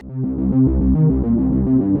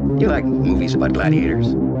like movies about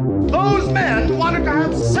gladiators. Those men wanted to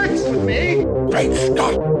have sex with me. Great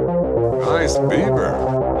Scott! Nice beaver.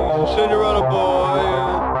 He's a Cinderella boy.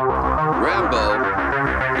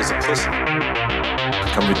 Rambo is a pussy.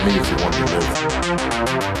 Come with me if you want to live.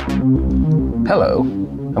 Hello,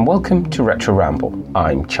 and welcome to Retro Ramble.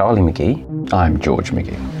 I'm Charlie McGee. I'm George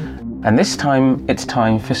McGee. And this time, it's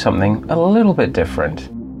time for something a little bit different.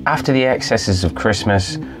 After the excesses of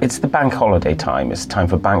Christmas, it's the bank holiday time. It's time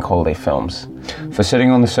for bank holiday films. For sitting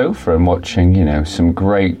on the sofa and watching, some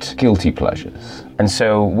great guilty pleasures. And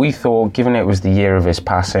so we thought, given it was the year of his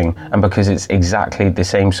passing, and because it's exactly the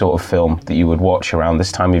same sort of film that you would watch around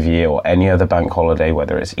this time of year or any other bank holiday,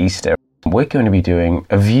 whether it's Easter, we're going to be doing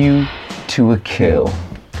A View to a Kill,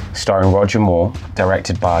 starring Roger Moore,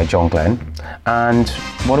 directed by John Glenn. And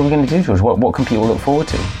what are we going to do, George? What can people look forward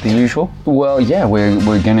to? The usual? Well, yeah,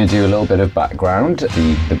 we're going to do a little bit of background.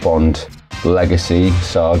 The Bond legacy,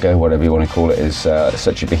 saga, whatever you want to call it, is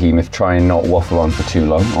such a behemoth. Try and not waffle on for too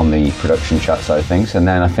long on the production chat side of things. And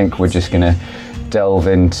then I think we're just going to delve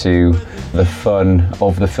into the fun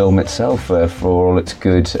of the film itself for all its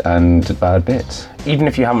good and bad bits. Even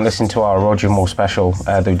if you haven't listened to our Roger Moore special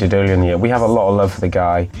that we did earlier in the year, we have a lot of love for the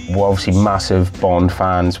guy. We're obviously massive Bond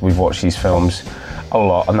fans. We've watched these films a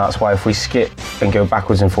lot, and that's why if we skip and go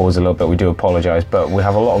backwards and forwards a little bit, we do apologise, but we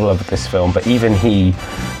have a lot of love for this film. But even he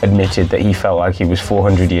admitted that he felt like he was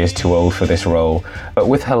 400 years too old for this role, but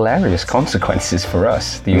with hilarious consequences for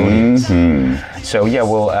us, the audience. Mm-hmm. So yeah,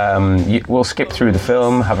 we'll skip through the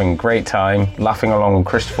film, having a great time, laughing along with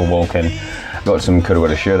Christopher Walken. Got some coulda,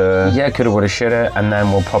 woulda, shoulda. Yeah, coulda, woulda, shoulda, and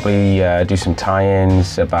then we'll probably do some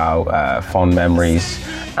tie-ins about fond memories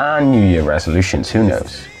and New Year resolutions, who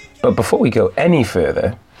knows. But before we go any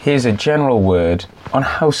further, here's a general word on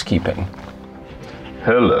housekeeping.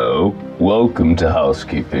 Hello, welcome to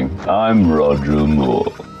housekeeping. I'm Roger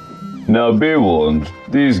Moore. Now be warned,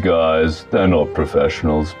 these guys, they're not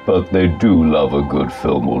professionals, but they do love a good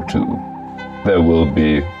film or two. There will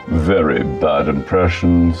be very bad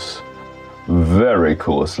impressions, very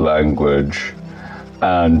coarse language,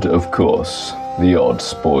 and of course, the odd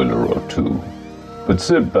spoiler or two. But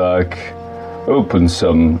sit back, open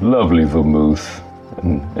some lovely vermouth,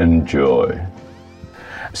 and enjoy.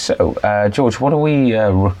 So, George, what are we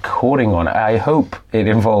recording on? I hope it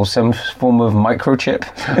involves some form of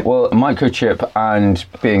microchip. Well, microchip and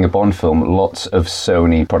being a Bond film, lots of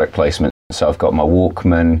Sony product placement. So I've got my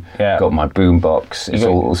Walkman, got my boombox,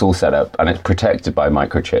 it's all set up, and it's protected by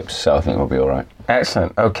microchips, so I think we'll be all right.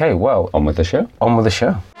 Excellent. Okay, well, on with the show. On with the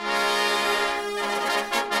show.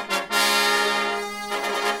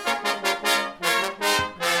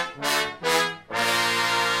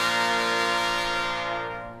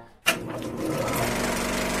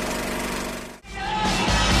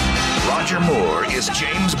 Roger Moore is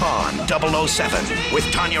James Bond 007 with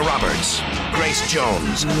Tanya Roberts, Grace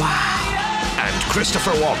Jones, and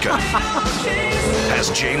Christopher Walken.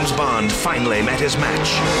 Has James Bond finally met his match?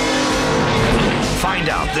 Find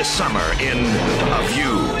out this summer in A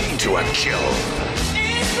View to a Kill.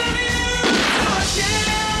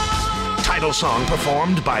 Title song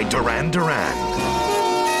performed by Duran Duran.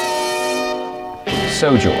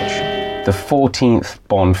 So, George, the 14th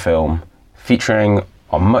Bond film featuring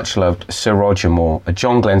our much-loved Sir Roger Moore, a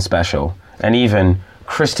John Glenn special, and even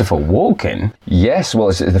Christopher Walken. Yes, well,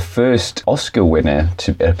 it's the first Oscar winner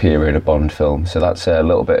to appear in a Bond film, so that's a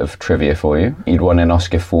little bit of trivia for you. He'd won an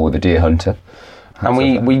Oscar for The Deer Hunter. And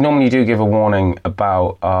we normally do give a warning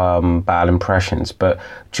about bad impressions, but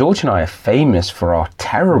George and I are famous for our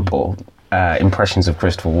terrible impressions of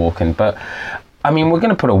Christopher Walken, but I mean, we're going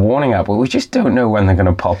to put a warning out, but we just don't know when they're going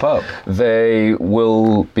to pop up. They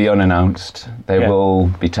will be unannounced. They will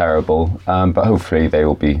be terrible, but hopefully they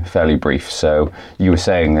will be fairly brief. So you were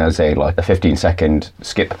saying there's a 15-second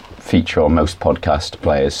skip feature on most podcast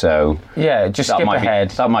players. So yeah, just skip ahead.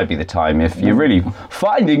 That might be the time if you're really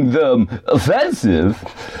finding them offensive.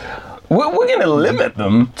 We're going to limit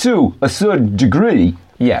them to a certain degree.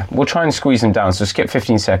 Yeah, we'll try and squeeze them down, so skip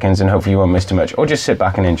 15 seconds and hopefully you won't miss too much, or just sit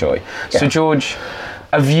back and enjoy. Yeah. So, George,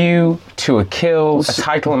 A View to a Kill, a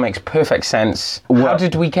title that makes perfect sense. How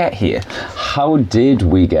did we get here? How did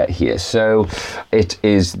we get here? So, it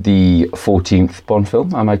is the 14th Bond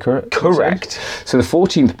film, am I correct? Correct. So, the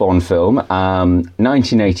 14th Bond film,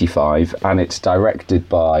 1985, and it's directed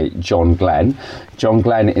by John Glenn. John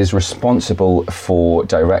Glenn is responsible for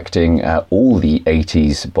directing all the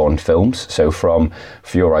 80s Bond films, so from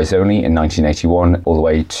For Your Eyes Only in 1981 all the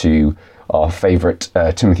way to our favourite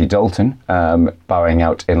Timothy Dalton bowing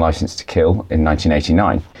out in Licence to Kill in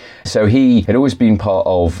 1989. So he had always been part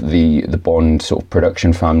of the Bond sort of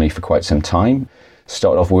production family for quite some time.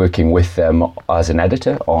 started off working with them as an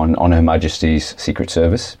editor on Her Majesty's Secret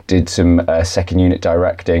Service. Did some second unit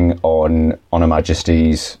directing on Her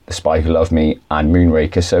Majesty's The Spy Who Loved Me and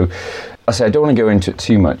Moonraker. So I don't want to go into it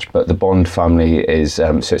too much, but the Bond family is,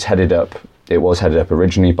 so it's headed up. It was headed up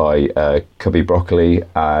originally by Cubby Broccoli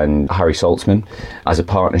and Harry Saltzman as a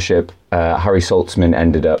partnership. Harry Saltzman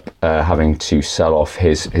ended up having to sell off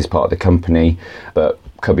his part of the company, but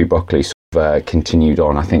Cubby Broccoli continued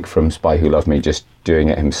on, I think, from Spy Who Loved Me, just doing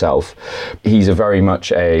it himself. He's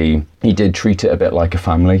he did treat it a bit like a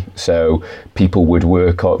family, so people would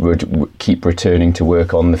keep returning to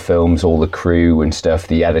work on the films, all the crew and stuff,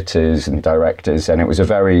 the editors and directors, and it was a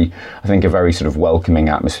very sort of welcoming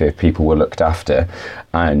atmosphere. People were looked after,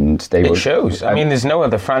 and it shows. I mean, there's no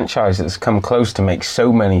other franchise that's come close to make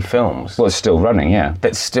so many films. Well, it's still running, yeah.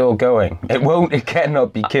 That's still going. It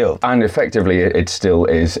cannot be killed. And effectively, it still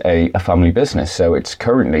is a family business, so it's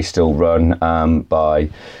currently still run by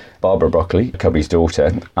Barbara Broccoli, Cubby's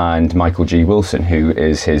daughter, and Michael G. Wilson, who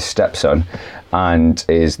is his stepson, and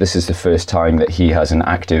this is the first time that he has an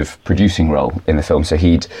active producing role in the film. So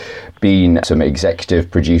he'd been some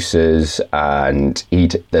executive producers, and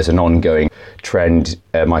there's an ongoing trend.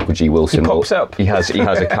 Michael G. Wilson, he pops up. He has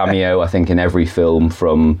a cameo, I think, in every film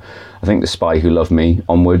from, I think, The Spy Who Loved Me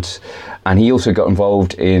onwards. And he also got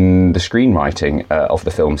involved in the screenwriting of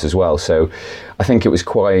the films as well. So I think this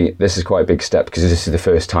is quite a big step, because this is the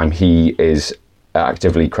first time he is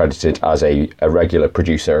actively credited as a regular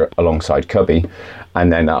producer alongside Cubby.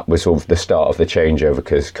 And then that was sort of the start of the changeover,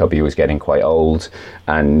 because Cubby was getting quite old,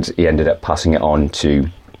 and he ended up passing it on to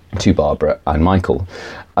Barbara and Michael.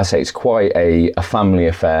 I say it's quite a family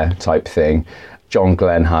affair type thing. John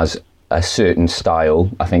Glenn has a certain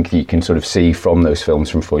style, I think you can sort of see from those films,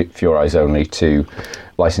 from For Your Eyes Only to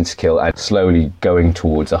License to Kill, and slowly going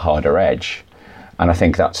towards a harder edge. And I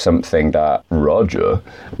think that's something that Roger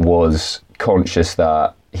was conscious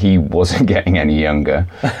that he wasn't getting any younger,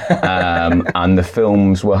 and the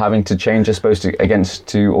films were having to change, I suppose,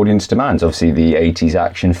 to audience demands. Obviously, the 80s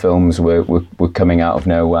action films were coming out of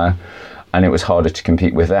nowhere, and it was harder to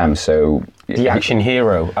compete with them. So the action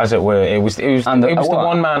hero, as it were, it was the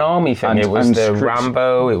one-man army thing. It was the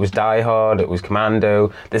Rambo, it was Die Hard, it was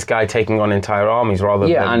Commando. This guy taking on entire armies rather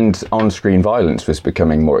than... and on-screen violence was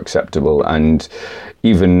becoming more acceptable. And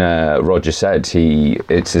even Roger said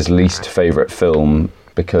it's his least favourite film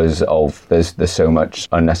because of there's so much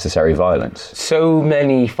unnecessary violence. So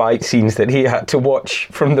many fight scenes that he had to watch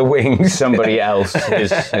from the wings. Somebody else,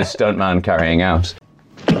 his stuntman carrying out.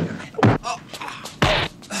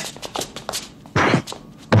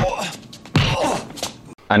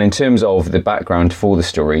 And in terms of the background for the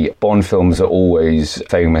story, Bond films are always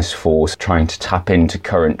famous for trying to tap into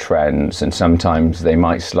current trends, and sometimes they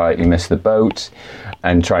might slightly miss the boat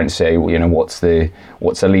and trying to say, what's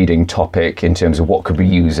a leading topic in terms of what could be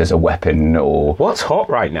used as a weapon, or what's hot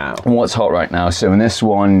right now. So in this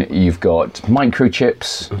one, you've got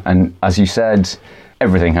microchips, and as you said,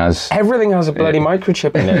 everything has a bloody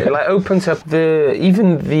microchip in it. It opens up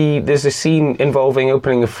there's a scene involving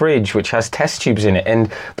opening a fridge which has test tubes in it,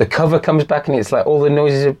 and the cover comes back and it's like all the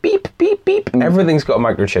noises are beep, beep, beep. Everything's got a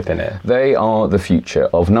microchip in it. They are the future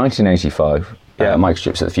of 1985.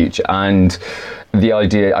 Microchips are the future, and the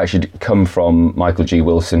idea actually come from Michael G.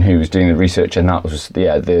 Wilson, who was doing the research, and that was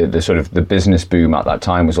the sort of the business boom at that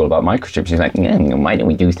time was all about microchips. He's like, why don't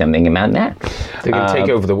we do something about that? They can take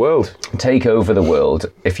over the world. Take over the world.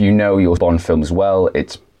 If you know your Bond films well,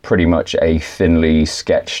 it's pretty much a thinly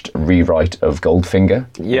sketched rewrite of Goldfinger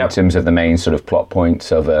in terms of the main sort of plot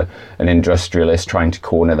points of an industrialist trying to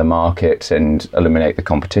corner the market and eliminate the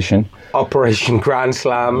competition. Operation Grand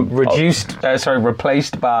Slam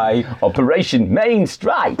replaced by Operation Main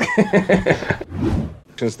Strike.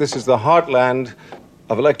 This is the heartland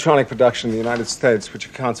of electronic production in the United States, which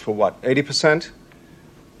accounts for 80%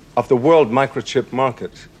 of the world microchip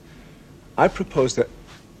market. I propose to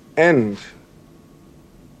end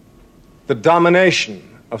the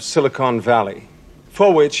domination of Silicon Valley,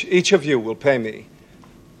 for which each of you will pay me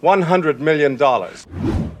 $100 million.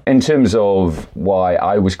 In terms of why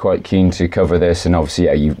I was quite keen to cover this, and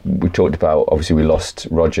obviously, we talked about, obviously we lost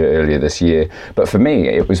Roger earlier this year, but for me,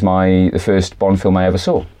 it was the first Bond film I ever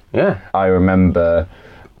saw. Yeah. I remember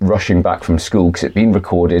rushing back from school because it'd been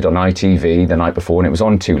recorded on ITV the night before, and it was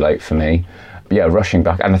on too late for me. rushing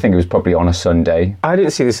back, and I think it was probably on a Sunday. I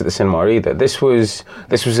didn't see this at the cinema either. This was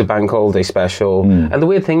a bank holiday special, and the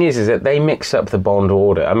weird thing is that they mix up the Bond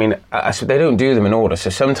order. I mean, they don't do them in order, so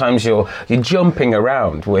sometimes you're jumping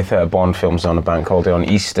around with Bond films on a bank holiday on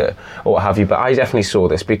Easter or what have you. But I definitely saw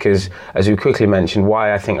this because, as we quickly mentioned,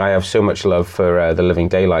 why I think I have so much love for The Living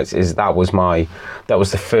Daylights is that was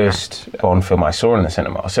the first Bond film I saw in the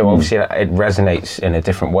cinema. So obviously it resonates in a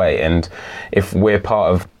different way. And if we're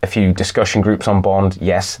part of a few discussion groups on Bond,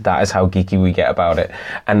 yes, that is how geeky we get about it.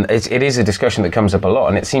 And it is a discussion that comes up a lot,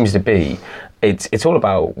 and it seems to be it's all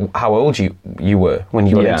about how old you were when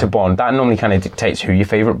you got into Bond. That normally kind of dictates who your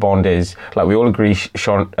favourite Bond is. Like, we all agree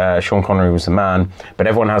Sean Connery was the man, but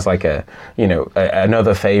everyone has like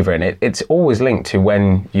another favourite, and it's always linked to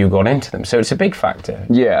when you got into them. So it's a big factor.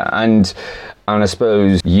 Yeah, and I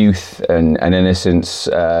suppose youth and innocence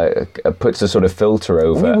puts a sort of filter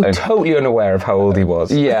over. We were totally unaware of how old he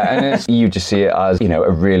was. Yeah, and you just see it as,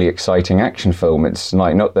 a really exciting action film. It's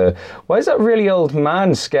like not why is that really old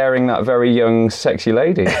man scaring that very young, sexy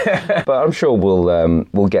lady? But I'm sure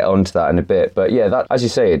we'll get onto that in a bit. But yeah, that, as you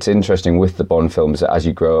say, it's interesting with the Bond films that as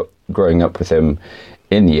you growing up with him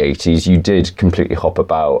in the 80s, you did completely hop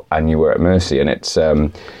about and you were at mercy, and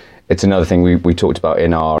it's another thing we talked about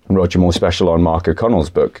in our Roger Moore special on Mark O'Connell's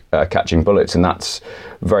book, Catching Bullets, and that's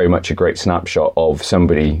very much a great snapshot of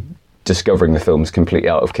somebody discovering the films completely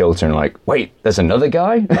out of kilter and like, wait, there's another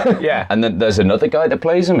guy? Yeah. And then there's another guy that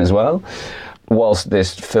plays him as well. Whilst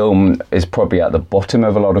this film is probably at the bottom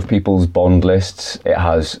of a lot of people's Bond lists, it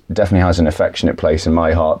definitely has an affectionate place in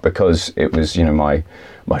my heart because it was,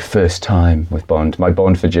 my first time with Bond, my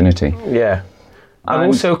Bond virginity. Yeah. And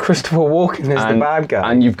also Christopher Walken is the bad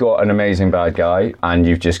guy. And you've got an amazing bad guy, and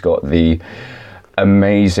you've just got the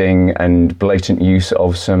amazing and blatant use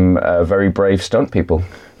of some very brave stunt people.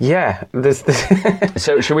 Yeah,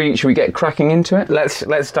 So should we get cracking into it?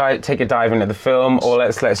 Let's take a dive into the film, or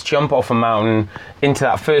let's jump off a mountain into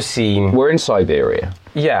that first scene. We're in Siberia.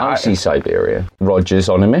 Yeah, I see Siberia. Roger's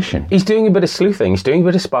on a mission. He's doing a bit of sleuthing. He's doing a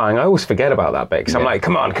bit of spying. I always forget about that bit because I'm like,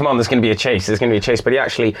 come on, there's going to be a chase. But he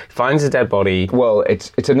actually finds a dead body. Well,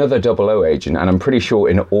 it's another 00 agent, and I'm pretty sure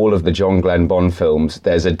in all of the John Glenn Bond films,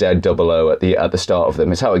 there's a dead 00 at the start of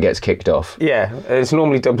them. It's how it gets kicked off. Yeah, it's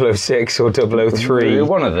normally 006 or 003.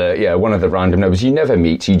 One of the random numbers. You never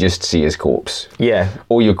meet. You just see his corpse. Yeah.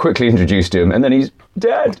 Or you're quickly introduced to him, and then he's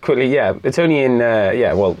dead. Quickly, yeah. It's only in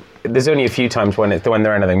there's only a few times when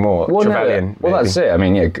they're anything more. Trevelyan. That's it. I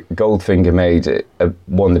mean, Goldfinger made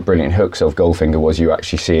one of the brilliant hooks of Goldfinger was you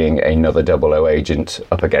actually seeing another 00 agent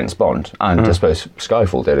up against Bond, and I suppose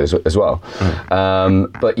Skyfall did as well.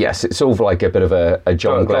 But yes, it's sort of like a bit of a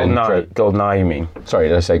John Glenn. Goldeneye, you mean? Sorry,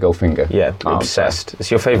 did I say Goldfinger? Yeah, obsessed.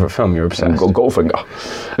 It's your favourite film. You're obsessed.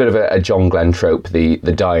 Goldfinger. Bit of a John Glenn trope. The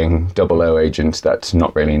dying 00 agent that's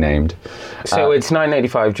not really named. So it's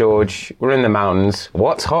 1985, George. We're in the mountains.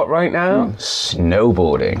 What's hot right now?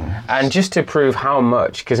 Snowboarding. And just to prove how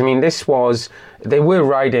much, because I mean, they were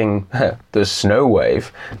riding the snow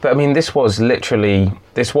wave, but I mean, this was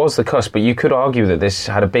the cusp, but you could argue that this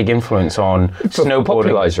had a big influence on snowboarding.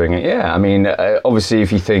 Popularising it, yeah. I mean, obviously,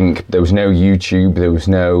 if you think there was no YouTube, there was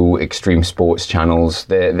no extreme sports channels,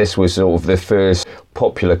 this was sort of the first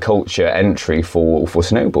popular culture entry for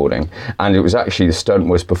snowboarding, and it was actually, the stunt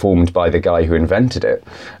was performed by the guy who invented it.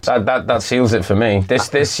 That seals it for me.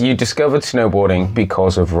 You discovered snowboarding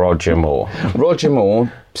because of Roger Moore. Roger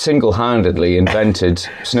Moore single-handedly invented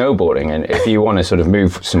snowboarding, and if you want to sort of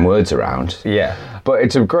move some words around. Yeah. But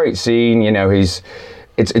it's a great scene,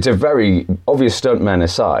 it's a very obvious stuntman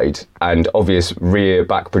aside, and obvious rear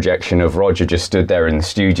back projection of Roger just stood there in the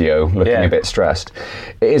studio looking a bit stressed.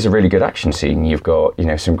 It is a really good action scene. You've got,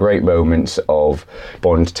 some great moments of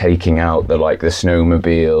Bond taking out the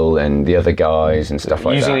snowmobile and the other guys and stuff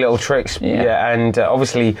like that. Using little tricks. Yeah, and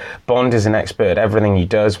obviously Bond is an expert at everything he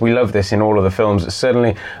does. We love this in all of the films.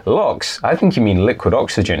 Certainly LOX, I think you mean liquid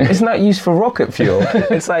oxygen. Isn't that used for rocket fuel?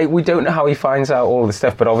 It's like, we don't know how he finds out all the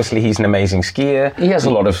stuff, but obviously he's an amazing skier. He has a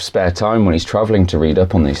lot of spare time when he's travelling to read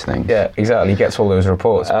up on these things. Yeah, exactly. He gets all those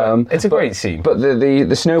reports. It's a great scene. But the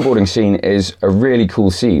snowboarding scene is a really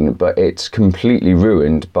cool scene, but it's completely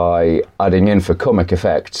ruined by adding in, for comic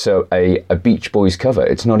effect, so a Beach Boys cover.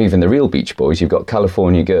 It's not even the real Beach Boys. You've got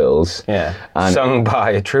California Girls. Yeah. Sung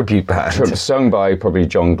by a tribute band. Sung by probably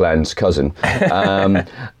John Glenn's cousin.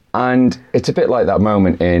 And it's a bit like that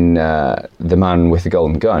moment in The Man with the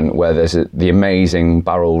Golden Gun, where there's the amazing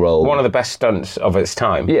barrel roll. One of the best stunts of its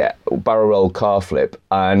time. Yeah, barrel roll car flip,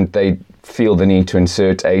 and they feel the need to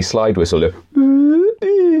insert a slide whistle.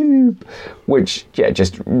 which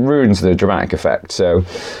just ruins the dramatic effect. So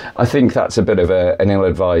I think that's a bit of an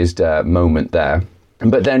ill-advised moment there.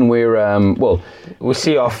 But then we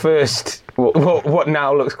see our first, what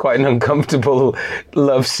now looks quite an uncomfortable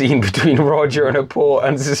love scene between Roger and a poor,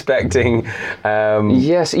 unsuspecting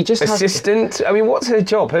yes, he just assistant. I mean, what's her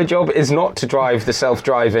job? Her job is not to drive the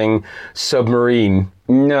self-driving submarine.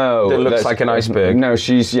 No, that looks like an iceberg. No,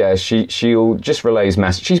 she'll just relays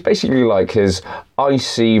message. She's basically like his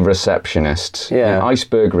icy receptionist,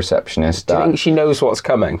 iceberg receptionist. Do you think she knows what's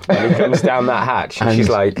coming when he comes down that hatch? And she's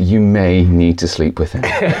like, you may need to sleep with him.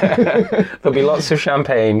 There'll be lots of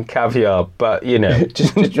champagne, caviar, but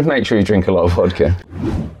just make sure you drink a lot of vodka.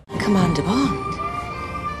 Commander Bond.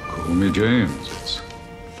 Call me James. It's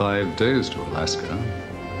 5 days to Alaska.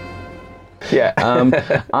 Yeah.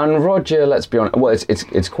 And Roger, let's be honest, well,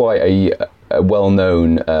 it's quite a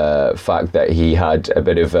well-known fact that he had a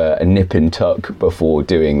bit of a nip and tuck before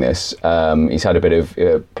doing this. He's had a bit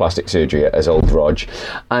of plastic surgery as old Rog,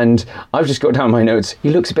 and I've just got down my notes, he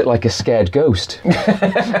looks a bit like a scared ghost.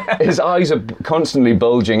 His eyes are constantly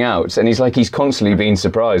bulging out, and he's constantly being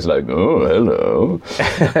surprised, like, oh,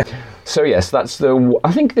 hello. So yes,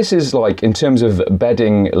 I think this is like, in terms of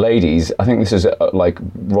bedding ladies, I think this is like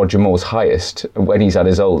Roger Moore's highest when he's at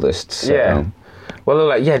his oldest. So. Yeah. Well,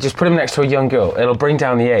 they're like, just put him next to a young girl. It'll bring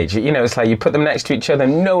down the age. It's like you put them next to each other,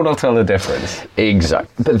 no one will tell the difference.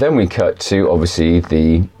 Exactly. But then we cut to, obviously,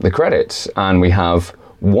 the credits, and we have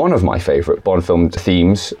one of my favourite Bond film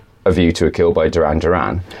themes, A View to a Kill by Duran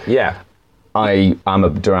Duran. Yeah. I am a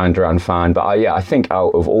Duran Duran fan, but I think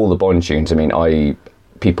out of all the Bond tunes, I mean,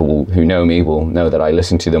 people who know me will know that I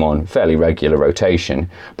listen to them on fairly regular rotation,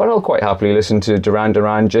 but I'll quite happily listen to Duran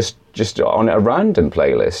Duran just on a random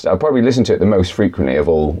playlist. I'll probably listen to it the most frequently of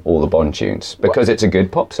all the Bond tunes, because it's a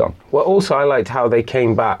good pop song. Well, also I liked how they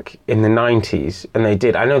came back in the 90s, and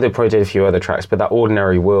I know they probably did a few other tracks, but that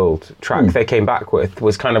Ordinary World track they came back with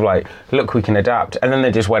was kind of like, look, we can adapt, and then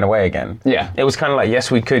they just went away again. Yeah. It was kind of like,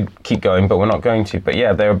 yes, we could keep going, but we're not going to. But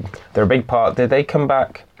yeah, they're a big part. Did they come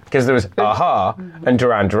back? Because there was Aha and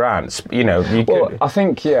Duran Duran, I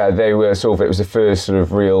think, they were it was the first sort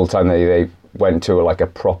of real time they went to a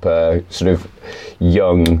proper sort of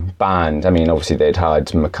young band. I mean, obviously they'd had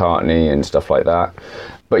McCartney and stuff like that.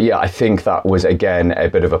 But yeah, I think that was, again, a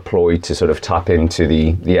bit of a ploy to sort of tap into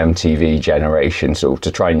the MTV generation, sort of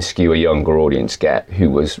to try and skew a younger audience who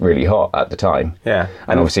was really hot at the time. Yeah.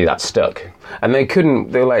 And obviously that stuck. And they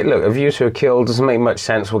were like, look, A View to a Kill doesn't make much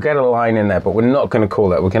sense. We'll get a line in there, but we're not going to call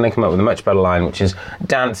that. We're going to come up with a much better line, which is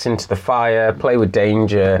dance into the fire, play with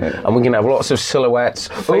danger, and we're going to have lots of silhouettes.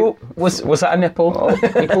 Oh, was that a nipple? Oh,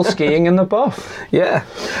 people skiing in the buff. Yeah.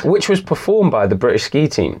 Which was performed by the British ski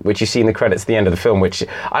team, which you see in the credits at the end of the film, which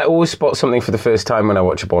I always spot something for the first time when I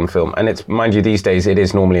watch a Bond film. And it's, mind you, these days it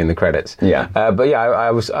is normally in the credits. Yeah. But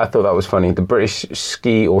yeah, I thought that was funny. The British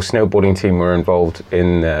ski or snowboarding team were involved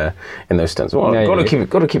in those stunts. Well, got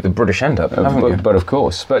to keep the British end up, haven't you? But of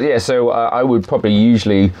course. But yeah, so I would probably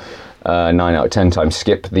usually 9 out of 10 times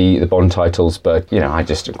skip the Bond titles, but I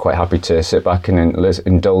just quite happy to sit back and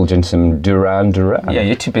indulge in some Duran Duran. Yeah,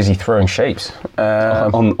 you're too busy throwing shapes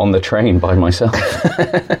on the train by myself,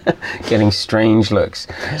 getting strange looks.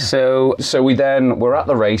 So we're at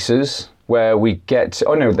the races, where we get...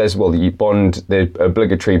 the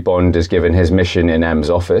obligatory Bond is given his mission in M's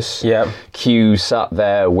office. Yeah. Q sat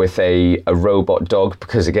there with a robot dog,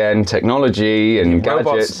 because again, technology and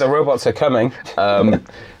gadgets. The robots are coming.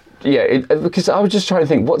 Because I was just trying to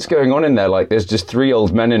think, what's going on in there? Like, there's just 3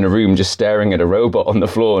 old men in a room just staring at a robot on the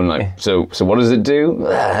floor, and like, so what does it do?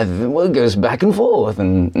 Well, it goes back and forth,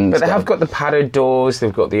 but they have got the padded doors.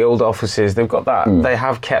 They've got the old offices. They've got that. They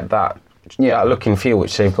have kept that look and feel,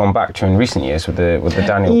 which they've gone back to in recent years with the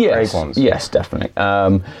Daniel Craig ones. Yes, definitely.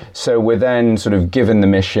 So we're then sort of given the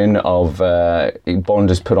mission of Bond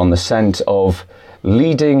has put on the scent of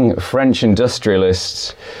leading French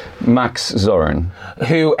industrialist Max Zorin,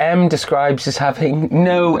 who M describes as having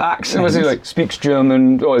no accent. Was he like speaks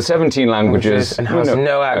German or 17 languages and has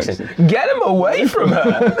no accent? Get him away from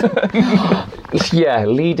her. Yeah,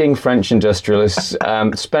 leading French industrialists.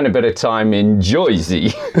 Spent a bit of time in Jersey.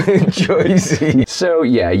 So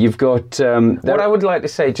yeah, you've got. What I would like to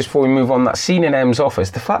say, just before we move on, that scene in M's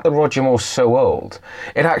office, the fact that Roger Moore's so old,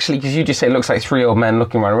 it actually, because you just say it looks like 3 old men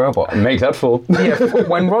looking around a robot. Make that full. Yeah,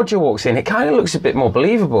 when Roger walks in, it kind of looks a bit more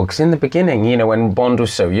believable because in the beginning, you know, when Bond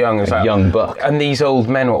was so young, it was like, young buck, and these old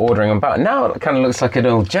men were ordering him back. Now it kind of looks like an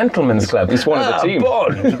old gentleman's club. He's one of the team.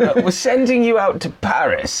 Bond, we're sending you out to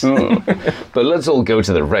Paris. But let's all go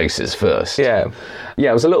to the races first. Yeah,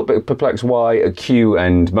 I was a little bit perplexed why Q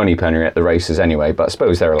and Moneypenny are at the races anyway, but I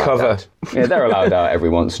suppose they're allowed out. Yeah, they're allowed out every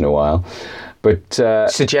once in a while. But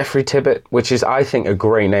Sir Geoffrey Tibbet, which is, I think, a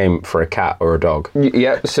great name for a cat or a dog.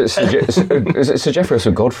 Yeah, is it Sir Geoffrey or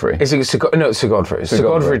Sir Godfrey? Is it Sir Godfrey. Sir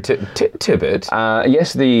Godfrey Tibbet.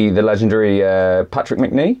 Yes, the legendary Patrick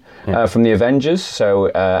Macnee from the Avengers.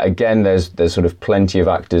 So again, there's sort of plenty of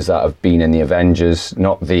actors that have been in the Avengers,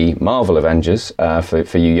 not the Marvel Avengers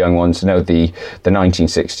for you young ones. No, the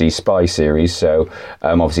 1960s spy series. So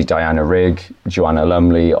obviously Diana Rigg, Joanna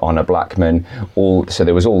Lumley, Honor Blackman. So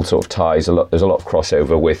there was all sort of ties. There's a lot of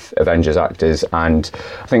crossover with Avengers actors, and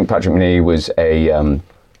I think Patrick Macnee was a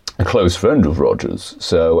close friend of Roger's.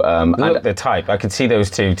 So look the type. I could see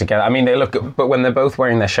those two together. I mean, they look, but when they're both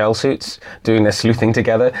wearing their shell suits, doing their sleuthing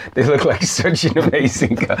together, they look like such an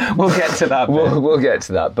amazing. We'll get to that. We'll get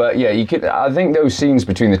to that. But yeah, I think those scenes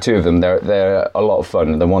between the two of them, they're a lot of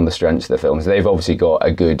fun. They're one of the strengths of the films. They've obviously got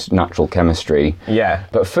a good natural chemistry. Yeah.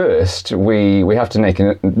 But first, we have to make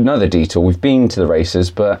another detour. We've been to the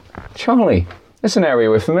races, but Charlie, it's an area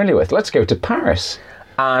we're familiar with. Let's go to Paris.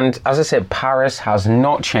 And as I said, Paris has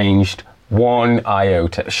not changed one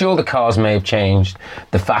iota. Sure, the cars may have changed.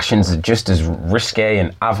 The fashions are just as risque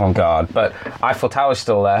and avant-garde, but Eiffel Tower's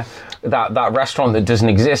still there. That restaurant that doesn't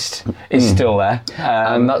exist is still there.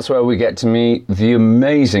 And that's where we get to meet the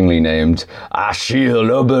amazingly named Achille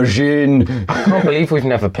Aubergine. I can't believe we've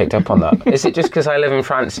never picked up on that. Is it just because I live in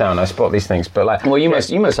France now and I spot these things? But like, well, you must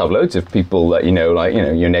have loads of people that you know, like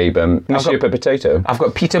your neighbour, Monsieur Potato. I've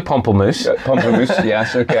got Peter Pamplemousse. Pamplemousse,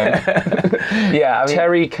 yes, okay. Yeah, I mean,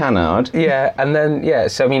 Terry Canard. Yeah, and then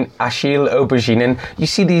so I mean Achille Aubergine, and you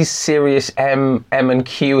see these serious M and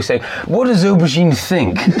Q saying, "What does Aubergine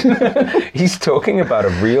think?" He's talking about a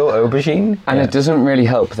real aubergine, and it doesn't really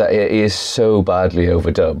help that it is so badly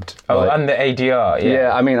overdubbed. Oh, and the ADR.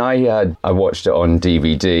 Yeah, I mean, I watched it on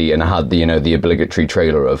DVD, and I had the obligatory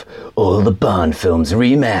trailer of all the Bond films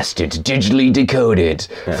remastered, digitally decoded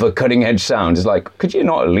for cutting edge sound. It's like, could you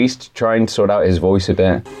not at least try and sort out his voice a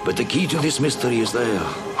bit? But the key to this mystery is there,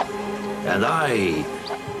 and I,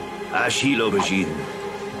 Achille Aubergine,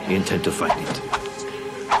 intend to find it.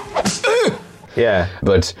 Yeah,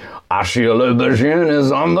 but Achille Aubergine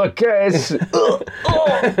is on the case.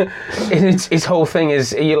 His whole thing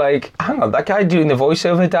is, you're like, hang on, that guy doing the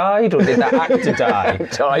voiceover died, or did that actor die?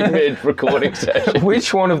 Died mid-recording session.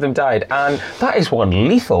 Which one of them died? And that is one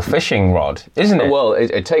lethal fishing rod, isn't it? Well,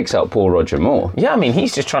 it takes out poor Roger Moore. Yeah, I mean,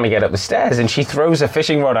 he's just trying to get up the stairs, and she throws a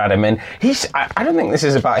fishing rod at him, and I don't think this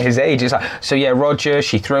is about his age. It's like, so yeah, Roger,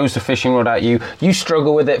 she throws the fishing rod at you, you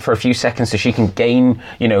struggle with it for a few seconds so she can gain,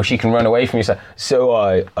 she can run away from you. So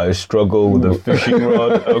I struggle with the fishing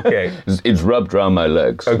rod. Okay. It's wrapped around my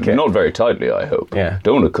legs. Okay. Not very tightly, I hope. Yeah.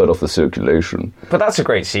 Don't want to cut off the circulation. But that's a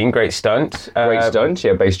great scene, great stunt.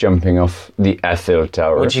 Base jumping off the Eiffel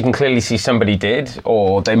Tower. Which you can clearly see somebody did,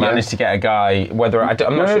 or they managed to get a guy, I'm not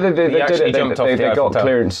sure. They jumped off the they Eiffel got Tower.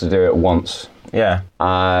 clearance to do it once. Yeah.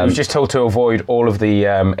 He was just told to avoid all of the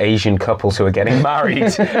Asian couples who are getting married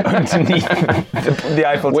underneath the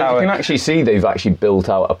Eiffel Tower. Well, you can actually see they've actually built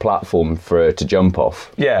out a platform for her to jump off.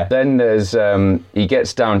 Yeah. Then there's he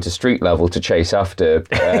gets down to street level to chase after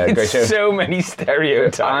Grace. So many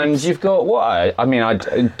stereotypes. And you've got what? I mean,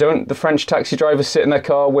 don't the French taxi drivers sit in their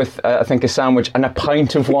car with I think a sandwich and a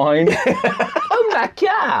pint of wine? Ma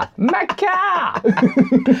car.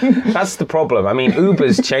 That's the problem. I mean,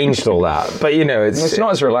 Uber's changed all that, but it's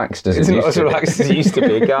not as relaxed as it's not as relaxed as it used to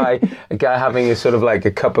be. A guy having a sort of like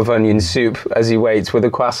a cup of onion soup as he waits with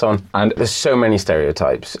a croissant, and there's so many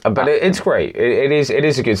stereotypes. But it's great. It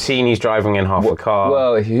is a good scene. He's driving in half a car.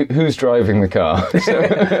 Well, who's driving the car?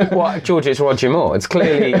 What, George? It's Roger Moore. It's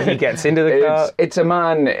clearly he gets into the car. It's a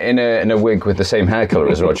man in a wig with the same hair colour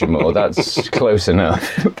as Roger Moore. That's close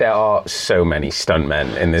enough. There are so many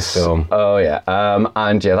stuntmen in this film. Oh yeah,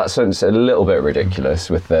 and yeah, that sounds a little bit ridiculous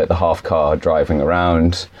with the half car driving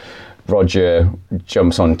around. Roger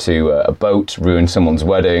jumps onto a boat, ruins someone's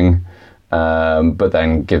wedding, but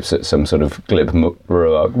then gives it some sort of glib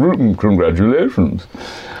remark. Congratulations.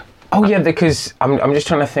 Oh yeah, because I'm just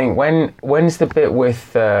trying to think when's the bit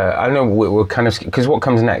with I don't know, we're kind of, because what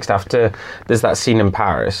comes next after there's that scene in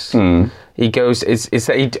Paris. He goes. It's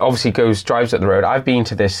that he obviously drives up the road. I've been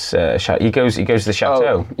to this. He goes to the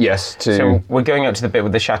chateau. Oh, yes. So we're going up to the bit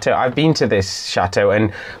with the chateau. I've been to this chateau,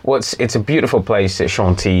 and it's a beautiful place at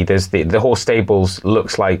Chantilly. There's the horse stables.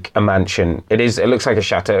 Looks like a mansion. It looks like a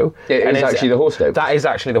chateau. It is actually the horse stable. That is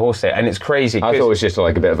actually the horse stable, and it's crazy. I thought it was just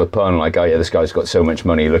like a bit of a pun, like, oh yeah, this guy's got so much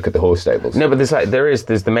money. Look at the horse stables. No, but there's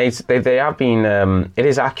the maids. They have been. It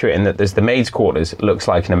is accurate in that there's the maids' quarters. Looks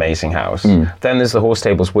like an amazing house. Then there's the horse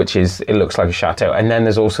stables, which it looks like a chateau, and then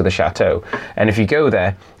there's also the chateau. And if you go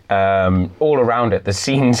there, all around it, the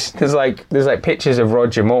scenes there's like pictures of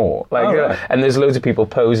Roger Moore, and there's loads of people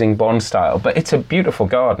posing Bond style. But it's a beautiful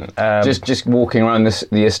garden. Just walking around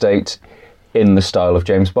the estate in the style of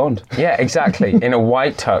James Bond. Yeah, exactly. In a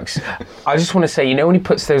white tux. I just want to say, when he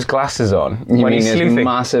puts those glasses on, when he's sleuthing,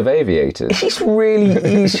 massive aviators. He's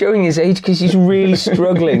showing his age because he's really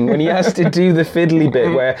struggling when he has to do the fiddly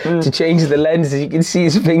bit where to change the lenses, you can see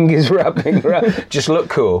his fingers wrapping around. Just look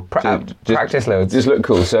cool. Practice loads. Just look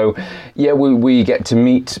cool. So, yeah, we get to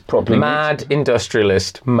meet properly. Mad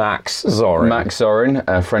industrialist Max Zorin. Max Zorin,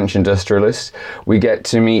 a French industrialist. We get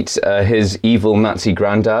to meet his evil Nazi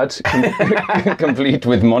granddad. Complete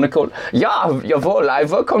with monocle. Yeah, jawohl, I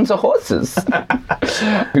work on the horses.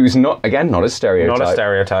 Who's not a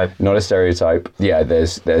stereotype. Not a stereotype. Yeah,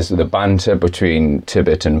 there's the banter between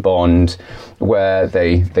Tibbett and Bond, where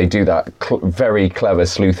they do that very clever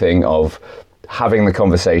sleuthing of having the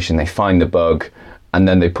conversation. They find the bug, and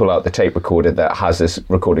then they pull out the tape recorder that has this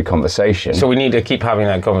recorded conversation. So we need to keep having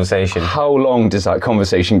that conversation. How long does that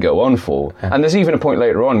conversation go on for? Yeah. And there's even a point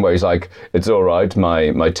later on where he's like, it's all right,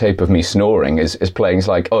 my tape of me snoring is playing. It's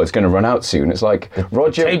like, oh, it's going to run out soon. It's like,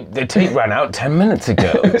 Roger... The tape ran out 10 minutes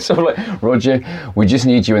ago. So like, Roger, we just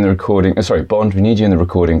need you in the recording... Bond, we need you in the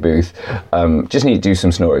recording booth. Just need to do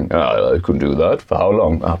some snoring. I couldn't do that. For how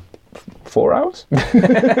long? 4 hours?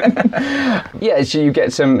 Yeah, so you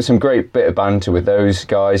get some great bit of banter with those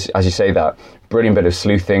guys. As you say, that brilliant bit of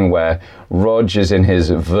sleuthing where Roger's in his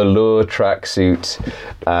velour tracksuit.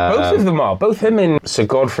 Both of them are. Both him and Sir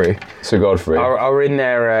Godfrey. Are in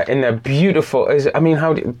their beautiful.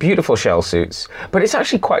 Beautiful shell suits. But it's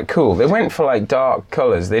actually quite cool. They went for like dark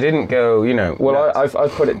colours. They didn't go, Well,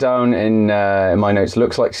 I've put it down in my notes.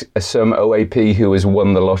 Looks like some OAP who has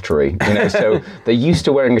won the lottery. So they're used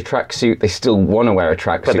to wearing a tracksuit. They still want to wear a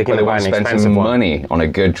tracksuit, but they want to spend some money on a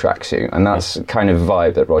good tracksuit, and that's kind of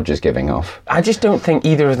vibe that Roger's giving off. I just don't think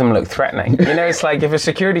either of them look threatening. It's like if a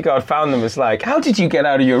security guard found them, it's like, how did you get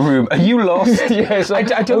out of your room? Are you lost? Yeah,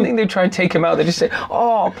 like, I don't think they try and take him out. They just say,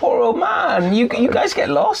 oh, poor old man, you guys get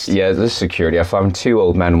lost? Yeah, there's security. I found 2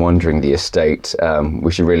 old men wandering the estate.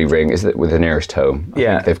 We should really ring, is it with the nearest home? I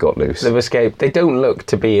think they've got loose. They've escaped. They don't look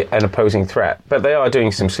to be an opposing threat, but they are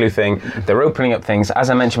doing some sleuthing. They're opening up things.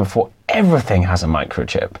 As I mentioned before, everything has a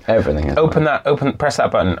microchip. Everything has press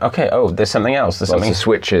that button. Okay, there's something else. There's lots of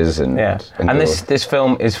switches and this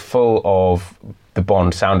film is full of the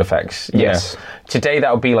Bond sound effects. Yes. Today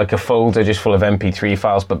that would be like a folder just full of MP3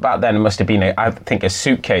 files, but back then it must have been, a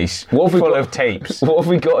suitcase full of tapes. What have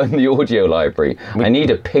we got in the audio library? I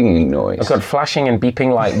need a pinging noise. I've got flashing and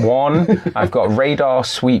beeping light 1. I've got radar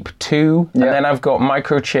sweep 2, and then I've got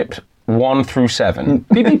microchips 1 through 7.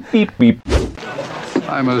 Beep, beep, beep, beep.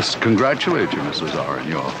 I must congratulate you, Mrs. Zorin.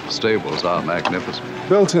 Your stables are magnificent.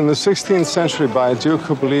 Built in the 16th century by a duke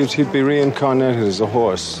who believed he'd be reincarnated as a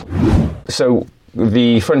horse. So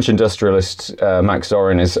the French industrialist Max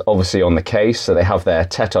Zorin is obviously on the case, so they have their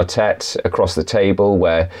tete-a-tete across the table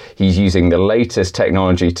where he's using the latest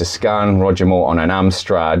technology to scan Roger Moore on an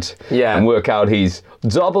Amstrad and work out he's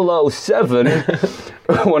 007.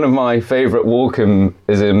 One of my favourite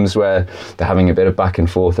Walkham-isms where they're having a bit of back and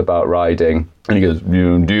forth about riding. And he goes,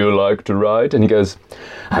 do you like to ride? And he goes,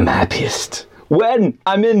 I'm happiest when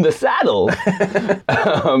I'm in the saddle.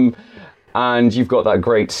 And you've got that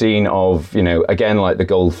great scene of, again, like the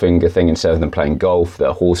Goldfinger thing, instead of them playing golf,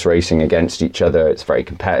 they're horse racing against each other. It's very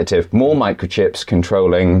competitive. More microchips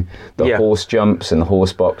controlling the horse jumps and the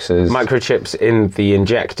horse boxes. Microchips in the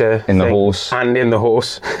injector. In the horse. And in the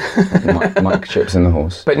horse. Microchips in the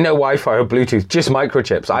horse. But no Wi-Fi or Bluetooth, just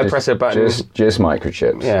microchips. I press a button. Just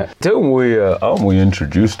microchips. Yeah. Aren't we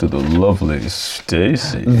introduced to the lovely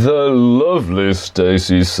Stacey? The lovely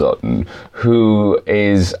Stacey Sutton, who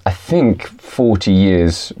is, I think, 40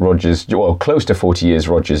 years close to 40 years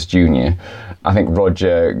Roger's junior. I think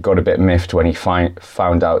Roger got a bit miffed when he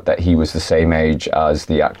found out that he was the same age as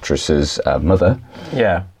the actress's mother.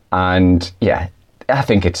 Yeah. And I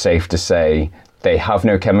think it's safe to say They have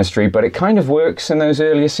no chemistry, but it kind of works in those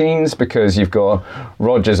earlier scenes because you've got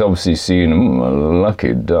Roger's obviously seen a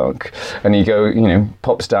lucky duck, and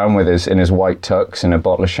pops down in his white tux and a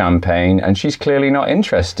bottle of champagne, and she's clearly not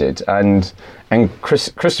interested. And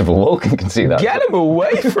Christopher Walken can see that. Get him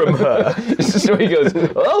away from her. So he goes,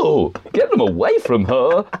 oh, get them away from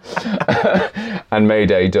her. And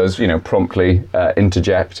Mayday does, promptly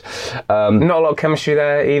interject. Not a lot of chemistry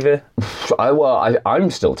there either. I'm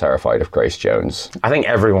still terrified of Grace Jones. I think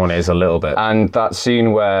everyone is a little bit. And that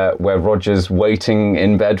scene where Roger's waiting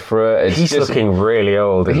in bed for her. He's looking really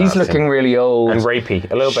old. He's looking really old. And rapey,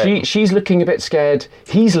 a little bit. She's looking a bit scared.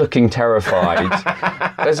 He's looking terrified.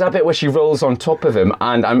 There's that bit where she rolls on top of him,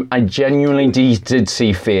 and I genuinely did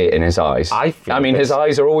see fear in his eyes. His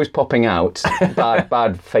eyes are always popping out. bad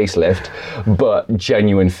facelift, but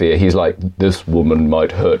genuine fear. He's like, this woman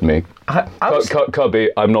might hurt me. Cubby,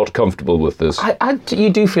 I'm not comfortable with this. You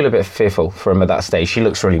do feel a bit fearful for him at that stage. She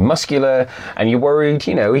looks really muscular, and you're worried,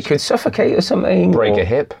 he could suffocate or something. Break a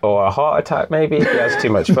hip. Or a heart attack, maybe, if he has too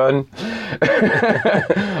much fun.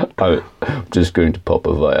 I'm just going to pop a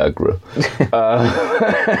Viagra.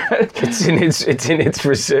 It's in its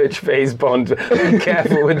research phase, Bond. Be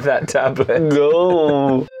careful with that tablet.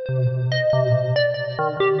 No.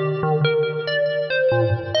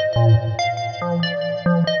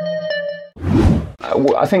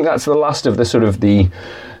 I think that's the last of the sort of the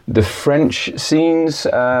French scenes.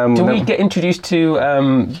 Do we get introduced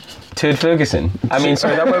to Turd Ferguson? I mean,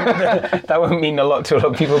 sorry, that won't mean a lot to a lot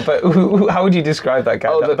of people, but how would you describe that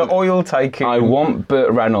guy? The oil tycoon. I want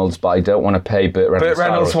Burt Reynolds, but I don't want to pay Burt Reynolds. Burt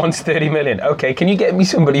Reynolds wants 30 million. Okay, can you get me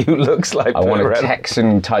somebody who looks like Burt Reynolds? I want a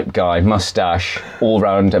Texan-type guy, mustache,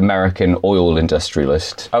 all-round American oil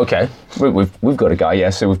industrialist. Okay. We've got a guy,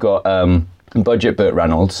 yeah, so we've got budget Burt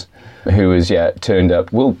Reynolds, who is turned up,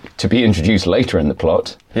 to be introduced later in the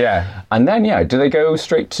plot. Yeah. And then, do they go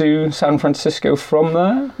straight to San Francisco from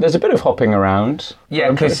there? There's a bit of hopping around. Yeah,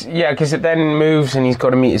 because it then moves and he's got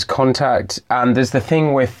to meet his contact. And there's the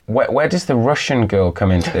thing with, where does the Russian girl come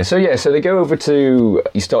into this? So they go over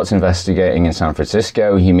he starts investigating in San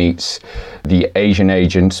Francisco. He meets the Asian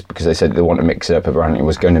agent, because they said they want to mix it up. Apparently it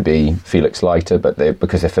was going to be Felix Leiter, but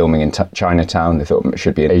because they're filming in Chinatown, they thought it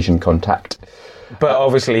should be an Asian contact. But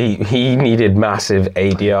obviously he needed massive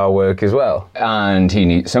ADR work as well. And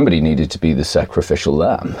somebody needed to be the sacrificial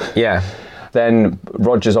lamb. Yeah. Then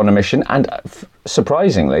Roger's on a mission, and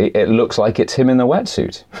surprisingly, it looks like it's him in the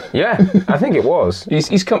wetsuit. Yeah, I think it was.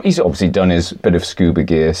 He's obviously done his bit of scuba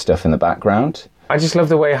gear stuff in the background. I just love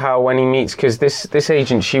the way when he meets, because this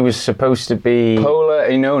agent, she was supposed to be... Paula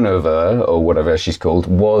Ionova, or whatever she's called,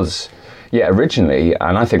 was... Yeah, originally,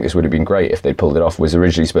 and I think this would have been great if they pulled it off, was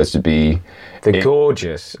originally supposed to be... The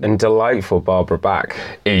gorgeous and delightful Barbara Bach.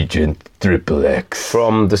 Agent XXX.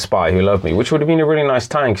 From The Spy Who Loved Me, which would have been a really nice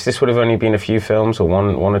time, because this would have only been a few films, or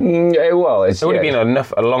one or... It would have been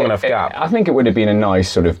a long enough gap. I think it would have been a nice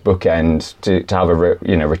sort of bookend to have a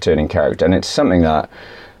returning character, and it's something that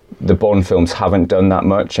the Bond films haven't done that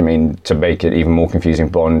much. I mean, to make it even more confusing,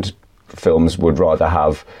 Bond films would rather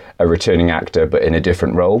have a returning actor but in a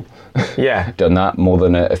different role. Yeah. Done that more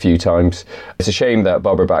than a few times. It's a shame that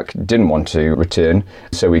Barbara Bach didn't want to return,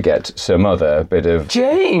 so we get some other bit of...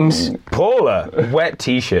 James! Paula! Wet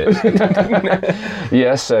t-shirt.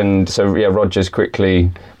 Yes, and so Roger's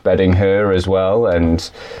quickly bedding her as well,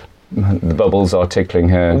 and the bubbles are tickling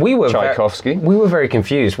her. Tchaikovsky. We were very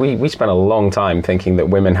confused. We spent a long time thinking that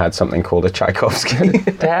women had something called a Tchaikovsky.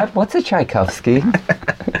 Dad, what's a Tchaikovsky?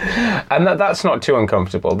 And that's not too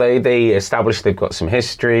uncomfortable. They establish they've got some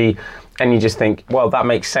history, and you just think, well, that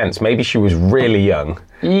makes sense. Maybe she was really young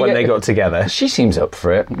when they got together. She seems up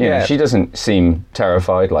for it. Yeah. She doesn't seem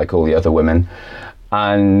terrified like all the other women.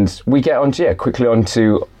 And we get quickly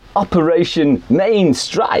onto Operation Main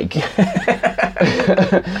Strike,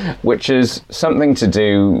 which is something to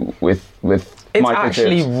do with it's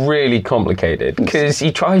actually really complicated, because he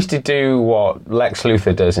tries to do what Lex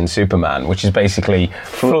Luthor does in Superman, which is basically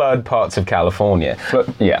flood parts of California.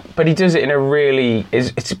 But he does it in a really...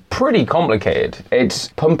 It's pretty complicated. It's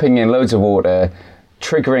pumping in loads of water,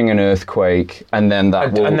 triggering an earthquake, and then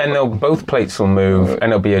both plates will move, and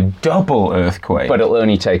it'll be a double earthquake. But it'll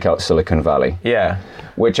only take out Silicon Valley. Yeah.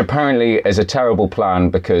 which apparently is a terrible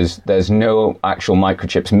plan because there's no actual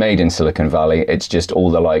microchips made in Silicon Valley. It's just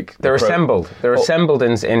all They're assembled. They're assembled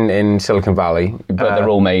in Silicon Valley, but they're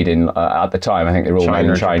all made in at the time. I think they're all made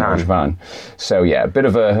in China or Japan. So yeah, a bit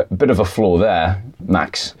of a flaw there,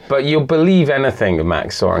 Max. But you'll believe anything of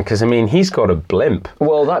Max Soren because I mean he's got a blimp.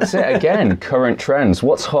 Well, that's it again. Current trends.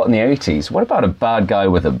 What's hot in the 80s? What about a bad guy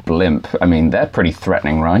with a blimp? I mean, they're pretty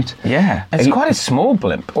threatening, right? Yeah, it's quite a small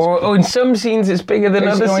blimp. Or in some scenes it's bigger than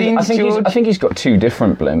other scenes. I think he's got two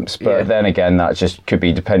different blimps, but then again, that just could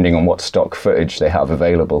be depending on what stock footage they have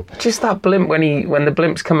available. Just that blimp when the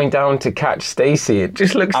blimp's coming down to catch Stacey, it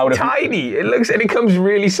just looks tiny. It looks and it comes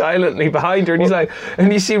really silently behind her, and he's like,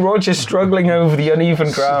 and you see Roger struggling over the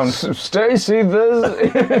uneven ground. Stacey,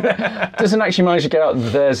 doesn't actually manage to get out.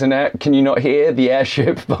 There's an air. Can you not hear the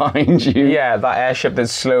airship behind you? Yeah, that airship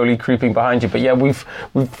that's slowly creeping behind you. But yeah, we've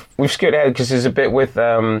skirted ahead because there's a bit with.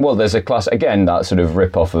 Well, there's a class again, that sort of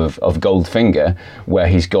rip-off of Goldfinger, where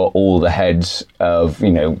he's got all the heads of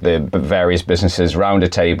the various businesses round a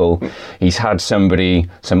table. He's had some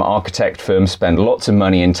architect firm spend lots of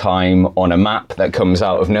money and time on a map that comes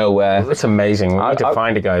out of nowhere. That's amazing. We need to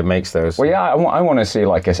find a guy who makes those. Well, yeah, I want to see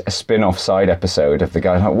like a spin-off side episode of the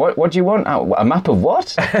guy. Like, what do you want? A map of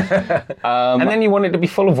what? And then you want it to be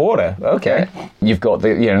full of water. Okay. You've got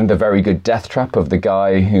the very good death trap of the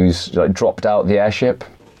guy who's like dropped out the airship.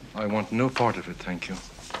 I want no part of it, thank you.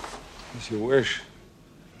 As you wish.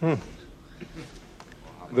 The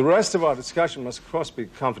rest of our discussion must, of course, be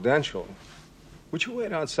confidential. Would you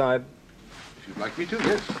wait outside? If you'd like me to,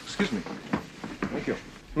 yes. Excuse me. Thank you.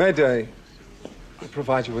 Mayday. We'll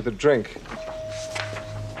provide you with a drink.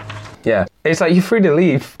 Yeah. It's like you're free to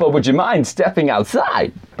leave. But would you mind stepping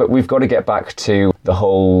outside? But we've got to get back to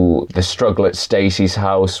the struggle at Stacey's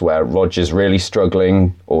house where Roger's really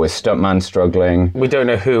struggling, or his stuntman struggling. We don't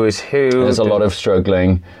know who is who. There's a lot of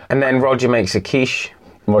struggling. And then Roger makes a quiche.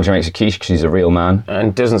 Roger makes a quiche because he's a real man.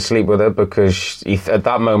 And doesn't sleep with her because at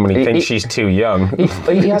that moment he thinks she's too young.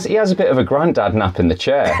 He has a bit of a granddad nap in the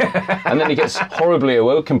chair. And then he gets horribly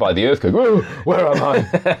awoken by the earthquake. Oh, where am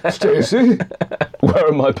I? Stacey? Where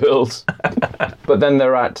are my pills? But then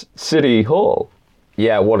they're at City Hall.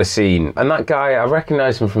 Yeah, what a scene. And that guy, I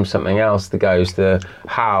recognise him from something else, the guy who's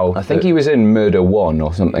I think he was in Murder One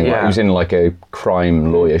or something. Yeah. He was in like a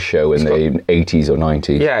crime lawyer show in the 80s or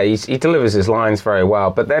 90s. Yeah, he delivers his lines very well.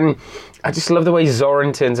 But then I just love the way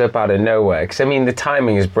Zoran turns up out of nowhere. Because, I mean, the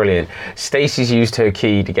timing is brilliant. Stacey's used her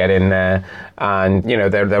key to get in there. And,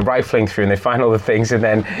 they're rifling through and they find all the things. And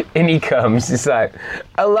then in he comes. It's like,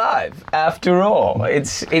 alive, after all.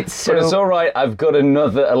 It's so... But it's all right. I've got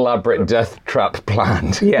another elaborate death trap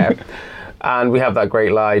planned. Yeah. And we have that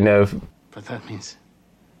great line of... But that means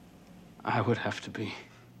I would have to be...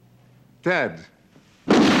 Dead.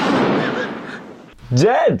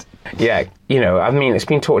 Dead. Yeah, I mean, it's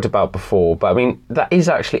been talked about before, but I mean, is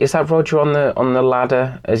that Roger on the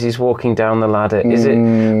ladder as he's walking down the ladder? Is it?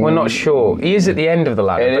 We're not sure. He is at the end of the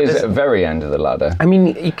ladder. It is at the very end of the ladder. I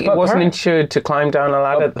mean, he wasn't insured to climb down a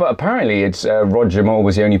ladder. But apparently, it's Roger Moore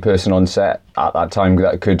was the only person on set at that time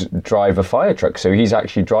that could drive a fire truck. So he's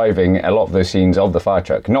actually driving a lot of those scenes of the fire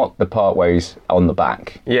truck, not the part where he's on the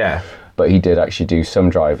back. Yeah. But he did actually do some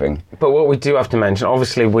driving. But what we do have to mention,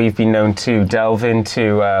 obviously we've been known to delve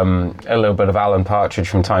into a little bit of Alan Partridge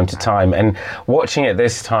from time to time, and watching it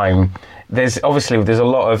this time, there's a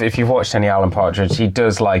lot of, if you've watched any Alan Partridge, he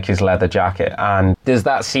does like his leather jacket, and there's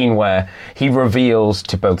that scene where he reveals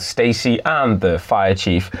to both Stacey and the fire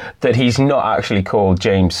chief that he's not actually called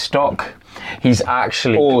James Stock. He's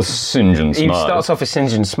actually... Or St. John Smythe. He starts off as St.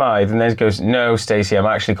 John Smythe and then goes, no, Stacey, I'm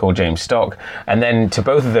actually called James Stock. And then to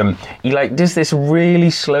both of them, he does this really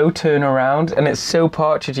slow turn around, and it's so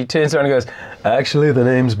Partridge. He turns around and goes, actually, the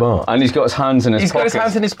name's Bart. And he's got his hands in his pockets. He's got his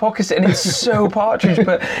hands in his pockets, and it's so Partridge,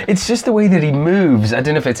 but it's just the way that he moves. I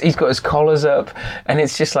don't know if he's got his collars up, and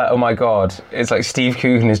it's just like, oh my God. It's like Steve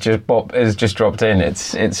Coogan has just dropped in.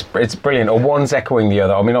 It's brilliant. Or one's echoing the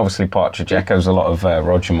other. I mean, obviously Partridge echoes a lot of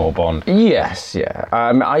Roger Moore Bond. Yes, yeah.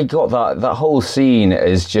 I got that whole scene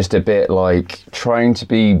is just a bit like trying to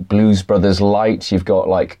be Blues Brothers light. You've got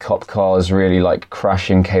like cop cars really like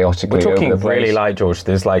crashing chaotically. We're talking over the place. really light, George.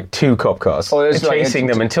 There's like 2 cop cars chasing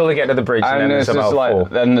them until they get to the bridge, and then there's about 4.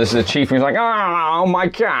 Then there's the chief who's like, oh my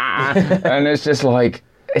God. And it's just like,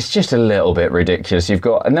 it's just a little bit ridiculous.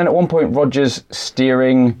 And then at one point Roger's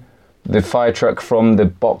steering the fire truck from the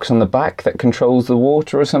box on the back that controls the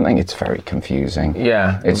water or something. It's very confusing.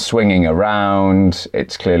 Yeah. It's swinging around.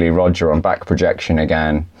 It's clearly Roger on back projection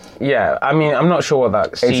again. Yeah, I mean, I'm not sure what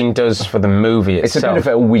that scene does for the movie itself. It's a bit of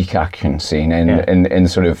a weak action scene in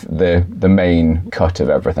sort of the main cut of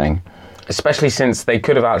everything. Especially since they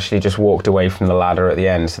could have actually just walked away from the ladder at the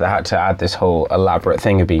end, so they had to add this whole elaborate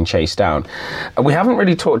thing of being chased down. We haven't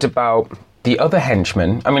really talked about the other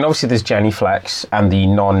henchmen. I mean, obviously there's Jenny Flex and the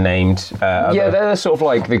non-named... they're sort of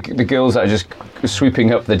like the girls that are just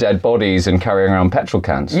sweeping up the dead bodies and carrying around petrol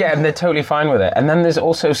cans. Yeah, and they're totally fine with it. And then there's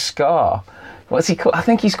also Scar. What's he called? I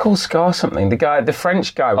think he's called Scar something. The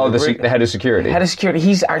French guy. Oh, the head of security. Head of security.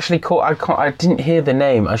 He's actually called. I didn't hear the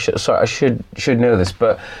name. I should know this,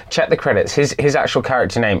 but check the credits. His actual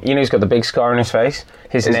character name. You know, he's got the big scar on his face.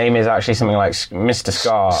 His name is actually something like Mr.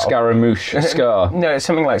 Scar. Scaramouche. Scar. No, it's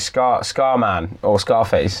something like Scarman or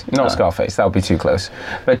Scarface. Not Scarface. That would be too close.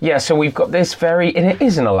 But yeah, so we've got this and it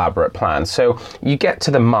is an elaborate plan. So you get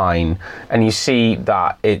to the mine and you see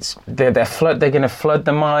that they're going to flood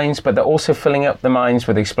the mines, but they're also filling up the mines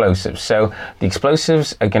with explosives. So the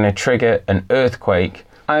explosives are going to trigger an earthquake.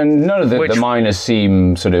 And none of the miners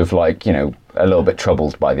seem sort of like, you know, a little bit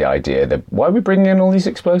troubled by the idea that why are we bringing in all these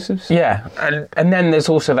explosives? Yeah, and then there's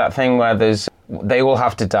also that thing where they all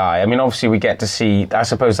have to die. I mean, obviously we get to see, I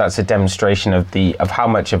suppose that's a demonstration of how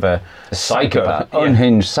much of a psychopath.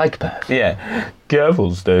 Unhinged psychopath. Yeah.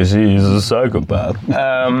 Careful, Stacey, he's a psychopath.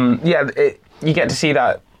 You get to see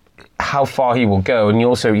that, how far he will go, and you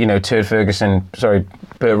also, you know,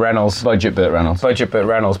 Burt Reynolds. Budget Burt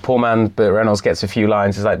Reynolds. Poor man Burt Reynolds gets a few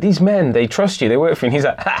lines. It's like, these men, they trust you, they work for you. And he's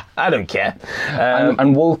like, ha, I don't care.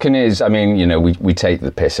 And Walken is, I mean, you know, we take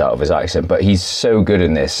the piss out of his accent, but he's so good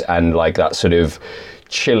in this, and like that sort of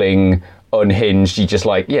chilling, unhinged, you just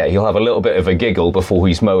like, yeah, he'll have a little bit of a giggle before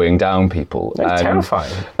he's mowing down people. It's terrifying.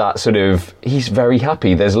 That sort of, he's very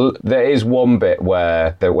happy. There is one bit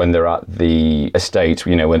where when they're at the estate,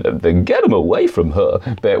 you know, when they get him away from her,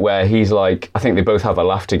 bit where he's like, I think they both have a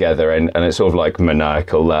laugh together, and it's sort of like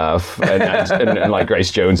maniacal laugh, and like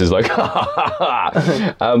Grace Jones is like, ha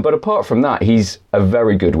ha ha. But apart from that, he's a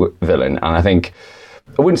very good villain, and I think,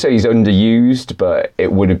 I wouldn't say he's underused, but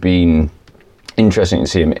it would have been interesting to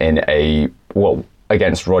see him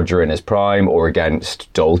against Roger in his prime or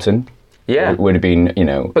against Dalton. Yeah. It would have been, you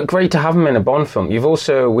know... But great to have him in a Bond film. We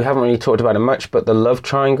haven't really talked about it much, but the love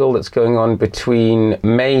triangle that's going on between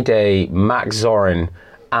Mayday, Max Zorin,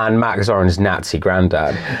 and Max Zorin's Nazi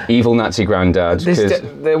granddad. Evil Nazi granddad.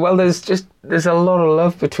 There's a lot of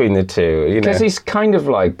love between the two. Because he's kind of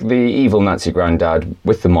like the evil Nazi granddad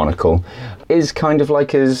with the monocle, is kind of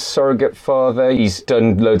like his surrogate father. He's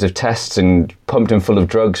done loads of tests and pumped him full of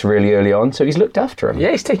drugs really early on, so he's looked after him.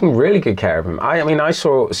 Yeah, he's taking really good care of him. I mean, I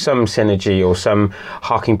saw some synergy or some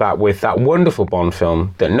harking back with that wonderful Bond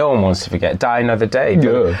film that no one wants to forget, Die Another Day.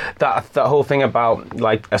 Yeah. That whole thing about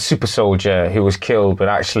like a super soldier who was killed but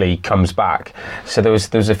actually comes back. So there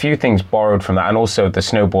was a few things borrowed from that, and also the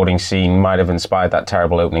snowboarding scene might have inspired that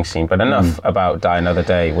terrible opening scene. But enough about Die Another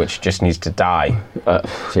Day, which just needs to die.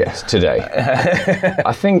 Yes, today.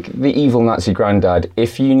 I think the evil Nazi granddad,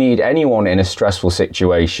 if you need anyone in a stressful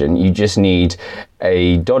situation, you just need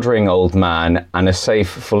a doddering old man and a safe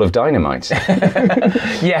full of dynamite.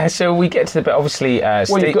 Yeah, so we get to the bit, obviously...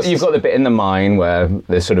 you've got the bit in the mine where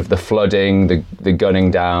there's sort of the flooding, the gunning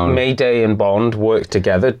down. Mayday and Bond work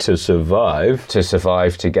together to survive. To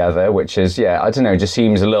survive together, which is, I don't know, just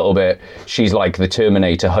seems a little bit... She's like the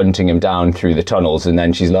Terminator hunting him down through the tunnels, and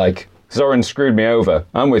then she's like... Zorin screwed me over.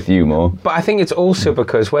 I'm with you more. But I think it's also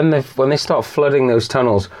because when they start flooding those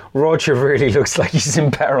tunnels, Roger really looks like he's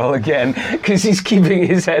in peril again because he's keeping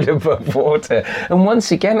his head above water. And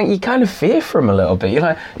once again, you kind of fear for him a little bit. You're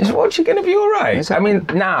like, is Roger going to be all right? I mean,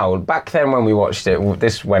 now, back then when we watched it,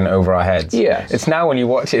 this went over our heads. Yes. It's now when you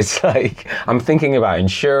watch it, it's like, I'm thinking about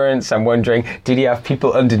insurance. I'm wondering, did he have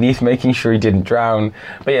people underneath making sure he didn't drown?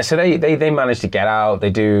 But yeah, so they managed to get out. They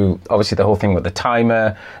do, obviously, the whole thing with the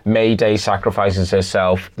timer. Mayday sacrifices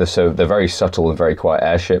herself. The very subtle and very quiet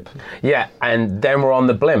airship. Yeah, and then we're on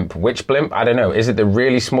the blimp. Which blimp? I don't know. Is it the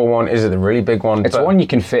really small one? Is it the really big one? It's one you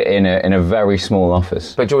can fit in a very small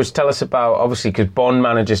office. But George, tell us about, obviously, because Bond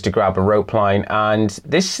manages to grab a rope line, and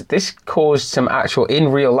this caused some actual,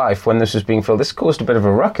 in real life, when this was being filmed, this caused a bit of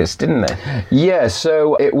a ruckus, didn't it? Yeah,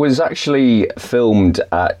 so it was actually filmed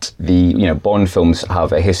at Bond films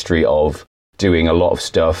have a history of doing a lot of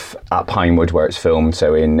stuff at Pinewood where it's filmed,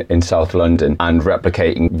 so in South London, and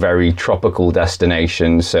replicating very tropical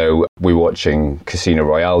destinations. So we were watching Casino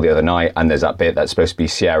Royale the other night, and there's that bit that's supposed to be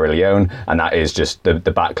Sierra Leone, and that is just the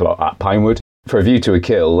backlot at Pinewood. For A View to a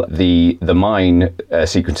Kill, the mine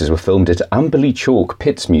sequences were filmed at Amberley Chalk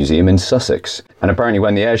Pits Museum in Sussex. And apparently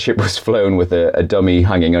when the airship was flown with a dummy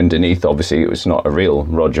hanging underneath, obviously it was not a real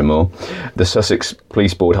Roger Moore, the Sussex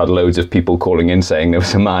Police Board had loads of people calling in saying there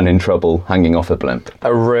was a man in trouble hanging off a blimp.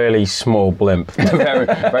 A really small blimp. very,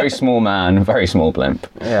 very small man, very small blimp.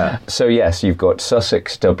 Yeah. So yes, you've got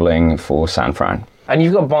Sussex doubling for San Fran. And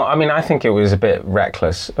you've got Bond, I mean, I think it was a bit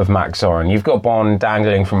reckless of Max Zorin. You've got Bond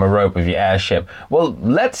dangling from a rope of your airship. Well,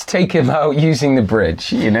 let's take him out using the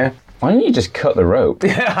bridge, you know? Why don't you just cut the rope?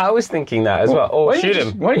 Yeah, I was thinking that as well. Or shoot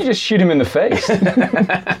him. Why don't you just shoot him in the face?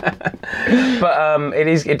 But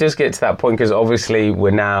it does get to that point because obviously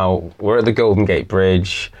we're at the Golden Gate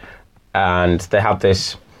Bridge and they have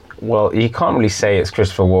this. Well, you can't really say it's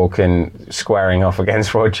Christopher Walken squaring off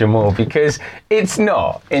against Roger Moore because it's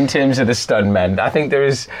not in terms of the stuntmen. I think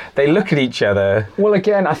they look at each other. Well,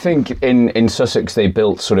 again, I think in Sussex they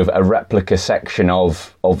built sort of a replica section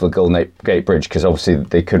of the Golden Gate Bridge because obviously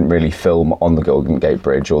they couldn't really film on the Golden Gate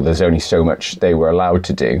Bridge or there's only so much they were allowed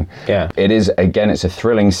to do. Yeah. It's a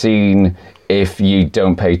thrilling scene if you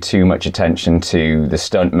don't pay too much attention to the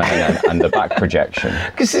stuntmen and the back projection.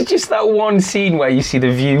 Because it's just that one scene where you see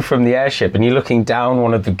the view from the airship and you're looking down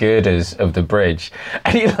one of the girders of the bridge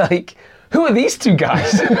and you're like, who are these two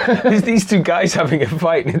guys? There's these two guys having a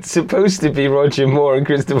fight and it's supposed to be Roger Moore and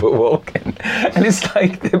Christopher Walken. And it's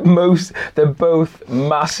like they're both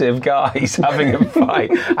massive guys having a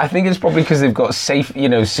fight. I think it's probably because they've got safety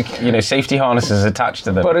harnesses attached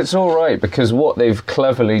to them. But it's all right because what they've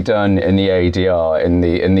cleverly done in the ADR, in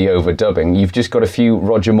the overdubbing, you've just got a few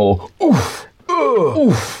Roger Moore, oof,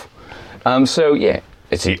 oof. So yeah.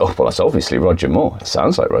 That's obviously Roger Moore. It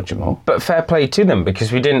sounds like Roger Moore. But fair play to them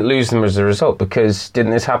because we didn't lose them as a result because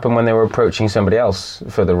didn't this happen when they were approaching somebody else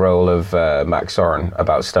for the role of Max Zorin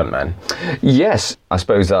about stuntmen? Yes. I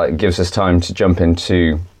suppose that gives us time to jump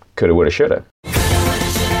into Coulda, Woulda, Shoulda.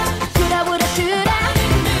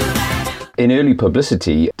 In early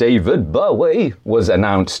publicity, David Bowie was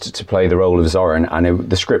announced to play the role of Zorin and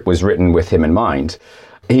the script was written with him in mind.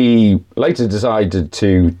 He later decided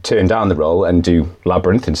to turn down the role and do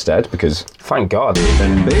Labyrinth instead because... Thank God.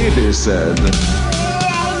 And Baby said... Dance,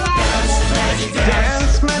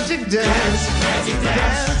 magic dance.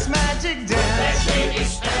 Dance, magic dance.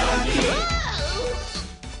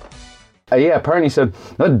 Yeah, apparently he said,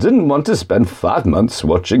 I didn't want to spend 5 months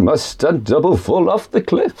watching my stunt double fall off the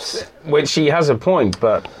cliffs. Which he has a point,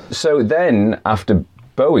 but... So then, after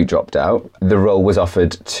Bowie dropped out, the role was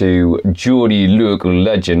offered to Geordie local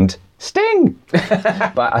legend Sting.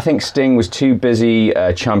 But I think Sting was too busy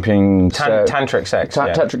championing tantric sex.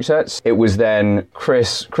 Tantric sex. It was then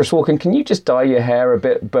Chris Walken, can you just dye your hair a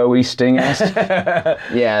bit Bowie Sting-esque?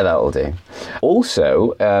 Yeah, that'll do.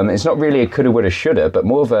 Also, it's not really a coulda, woulda, shoulda, but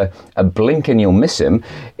more of a blink and you'll miss him.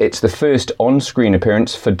 It's the first on-screen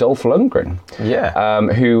appearance for Dolph Lundgren. Yeah.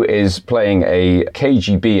 Who is playing a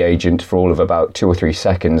KGB agent for all of about 2 or 3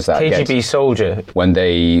 seconds. KGB soldier. When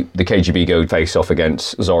the KGB go face off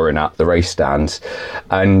against Zorin at the race stands.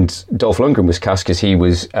 And Dolph Lundgren was cast because he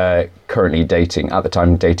was currently dating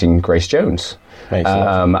Grace Jones.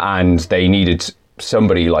 And they needed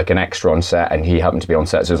somebody like an extra on set, and he happened to be on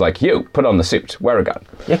set, so it was like, you, put on the suit, wear a gun.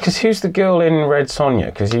 Yeah, because who's the girl in Red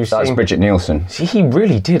Sonja? That's Bridget Nielsen. See, he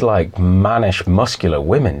really did like mannish, muscular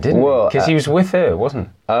women, didn't he? Because he was with her, wasn't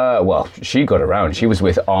he? Well, she got around. She was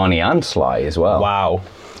with Arnie and Sly as well. Wow.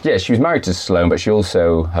 Yeah, she was married to Stallone, but she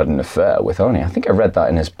also had an affair with Arnie. I think I read that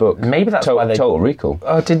in his book. Maybe that's why they... Total Recall.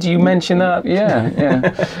 Oh, did you mention that? Yeah.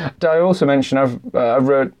 Did I also mention I've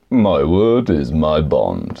wrote My Word is My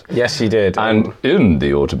Bond? Yes, he did. And in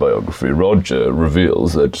the autobiography, Roger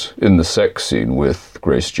reveals that in the sex scene with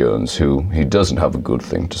Grace Jones, who he doesn't have a good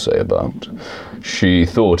thing to say about, she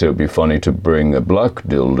thought it would be funny to bring a black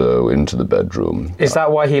dildo into the bedroom. Is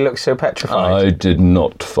that why he looks so petrified? I did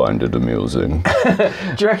not find it amusing. Do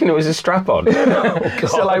you reckon it was a strap-on? Oh, God.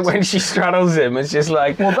 So like when she straddles him, it's just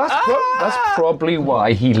like... Well, that's probably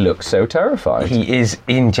why he looks so terrified. He is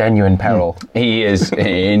in genuine peril. He is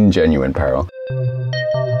in genuine peril.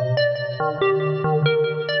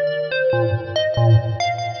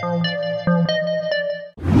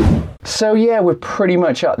 So yeah, we're pretty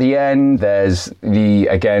much at the end. There's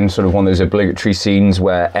again, sort of one of those obligatory scenes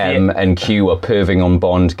where M and Q are perving on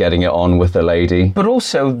Bond, getting it on with the lady. But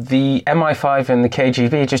also the MI5 and the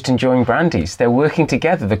KGB are just enjoying brandies. They're working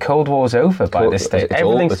together. The Cold War's over by this stage.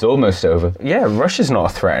 It's almost over. Yeah, Russia's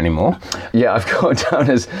not a threat anymore. Yeah, I've got it down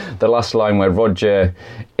as the last line where Roger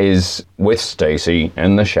is with Stacey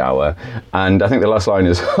in the shower, and I think the last line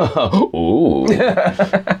is, ooh.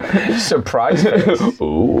 Surprise face.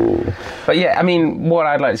 Ooh. But yeah, I mean, what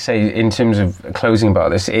I'd like to say in terms of closing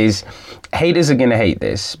about this is haters are going to hate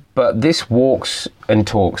this, but this walks and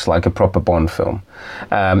talks like a proper Bond film.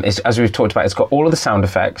 As we've talked about, it's got all of the sound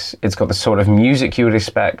effects, it's got the sort of music you would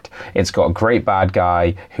expect, it's got a great bad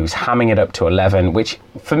guy who's hamming it up to 11, which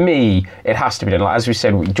for me, it has to be done. Like, as we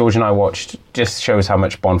said, George and I watched, just shows how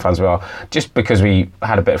much Bond fans we are, just because we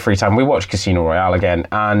had a bit of free time, we watched Casino Royale again,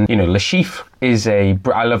 and, you know, Le Chiffre is I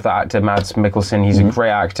love that actor, Mads Mikkelsen. He's a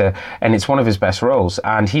great actor, and it's one of his best roles,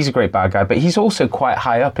 and he's a great bad guy, but he's also quite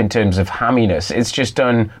high up in terms of hamminess. It's just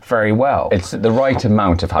done very well. It's the right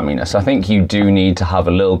amount of hamminess. I think you do need to have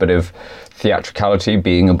a little bit of theatricality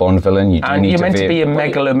being a Bond villain. You do and need you're to meant to be a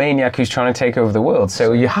megalomaniac who's trying to take over the world,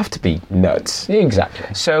 so you have to be nuts.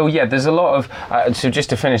 Exactly. So yeah, there's a lot of... so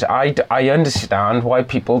just to finish, I understand why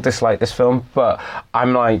people dislike this film, but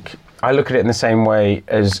I'm like... I look at it in the same way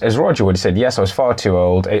as Roger would have said, yes, I was far too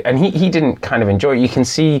old. And he didn't kind of enjoy it. You can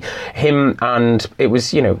see him, and it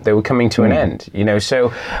was, you know, they were coming to an end, you know.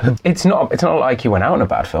 So it's not like he went out in a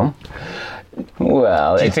bad film.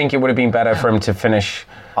 Well, do you think it would have been better for him to finish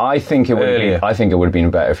I think it would have been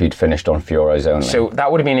better if he'd finished on For Your Eyes Only. So that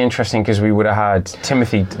would have been interesting because we would have had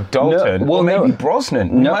Timothy Dalton, maybe Brosnan.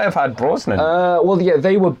 We might have had Brosnan. Well, yeah,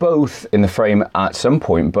 they were both in the frame at some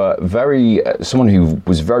point, but someone who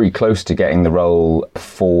was very close to getting the role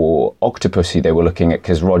for Octopussy they were looking at,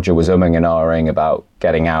 because Roger was umming and ahhing about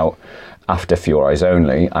getting out after For Your Eyes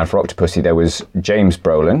Only, and for Octopussy there was James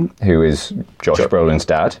Brolin, who is Josh Brolin's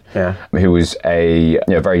dad, who was a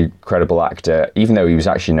very credible actor, even though he was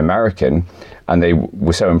actually an American, and they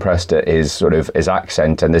were so impressed at his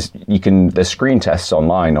accent. And there's screen tests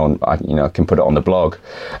online I can put it on the blog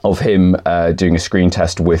of him doing a screen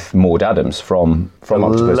test with Maud Adams from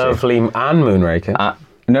Octopussy. Lovely, and Moonraker.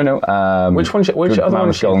 No. Which other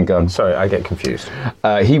one? Golden Gun. Sorry, I get confused.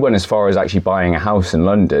 He went as far as actually buying a house in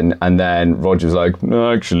London, and then Roger was like,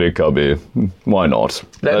 "No, actually, Cubby, why not?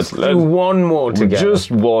 Let's do one more together.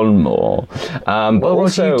 Just one more." Well,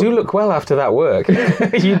 also, you do look well after that work.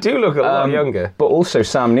 You do look a lot younger. But also,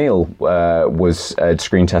 Sam Neill was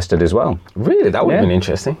screen tested as well. Really? That would have been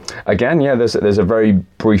interesting. Again, yeah, there's a very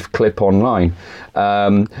brief clip online.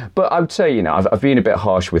 But I would say, I've been a bit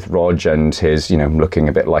harsh with Rog and his, looking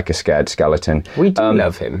a bit like a scared skeleton. We do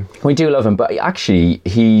love him. We do love him, but actually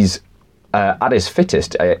he's at his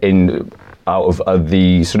fittest out of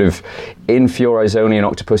the sort of in For Your Eyes Only and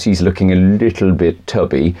Octopussy, he's looking a little bit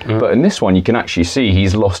tubby, but in this one you can actually see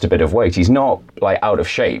he's lost a bit of weight. He's not like out of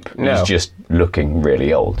shape. No. He's just looking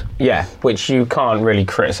really old. Yeah, which you can't really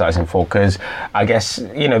criticise him for, because I guess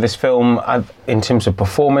this film, in terms of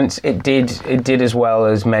performance, it did as well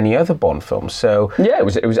as many other Bond films. So yeah, it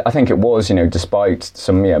was. I think it was. Despite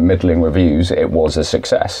some middling reviews, it was a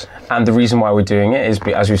success. And the reason why we're doing it is,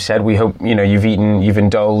 as we've said, we hope you've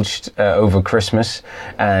indulged over Christmas,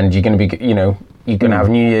 and you're going to be you're going to have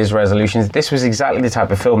New Year's resolutions. This was exactly the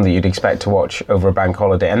type of film that you'd expect to watch over a bank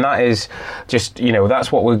holiday, and that is just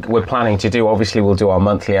that's what we're planning to do. Obviously, we'll do our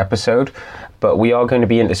monthly episode, but we are going to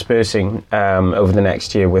be interspersing over the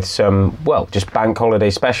next year with some, just bank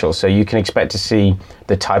holiday specials. So you can expect to see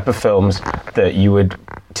the type of films that you would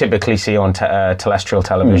typically see on terrestrial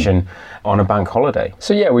television on a bank holiday.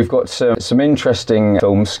 So yeah, we've got some interesting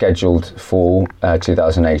films scheduled for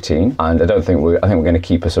 2018, and I think we're going to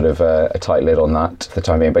keep a sort of a tight lid on that for the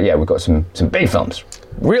time being. But yeah, we've got some big films.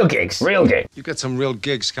 Real gigs. You've got some real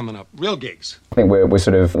gigs coming up. Real gigs. I think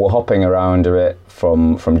we're hopping around a bit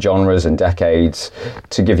from genres and decades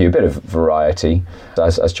to give you a bit of variety.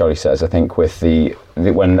 As Charlie says, I think with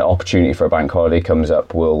when the opportunity for a bank holiday comes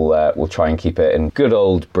up, we'll try and keep it in good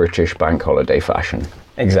old British bank holiday fashion.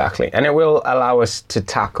 Exactly, and it will allow us to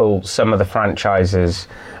tackle some of the franchises,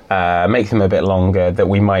 make them a bit longer, that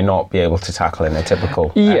we might not be able to tackle in a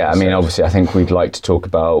typical Yeah, episode. I mean, obviously, I think we'd like to talk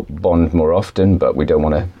about Bond more often, but we don't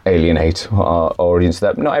want to alienate our audience.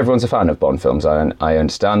 That not everyone's a fan of Bond films. I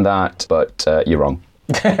understand that, but you're wrong.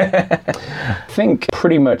 I think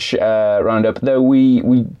pretty much round up, though we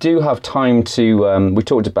do have time to we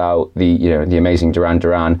talked about the amazing Duran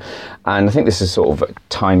Duran, and I think this is sort of a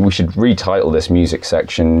time we should retitle this music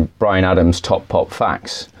section Bryan Adams Top Pop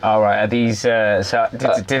Facts. All right, are these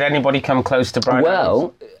did anybody come close to Bryan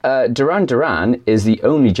Adams? Duran Duran is the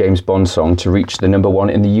only James Bond song to reach the number 1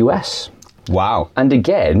 in the US. Wow. And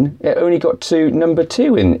again, it only got to number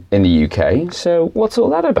 2 in the UK, so what's all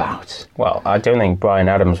that about? Well, I don't think Bryan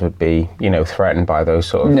Adams would be, threatened by those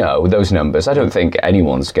sort of... No, those numbers. I don't think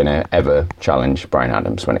anyone's going to ever challenge Bryan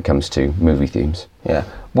Adams when it comes to movie themes. Yeah.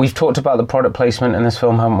 We've talked about the product placement in this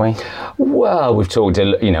film, haven't we? Well, we've talked,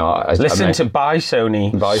 Listen to Buy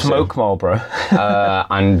Sony, Smoke Marlboro.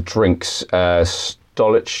 And drinks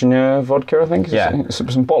Stolichnaya vodka, I think. Yeah.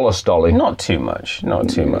 Some bottle of Stoli. Not too much.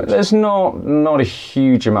 There's not a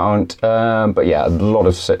huge amount, but yeah, a lot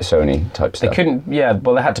of Sony type stuff.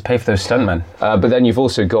 They had to pay for those stuntmen. But then you've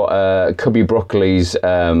also got Cubby Broccoli's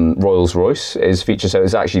Rolls Royce is featured, so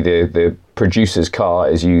it's actually the producer's car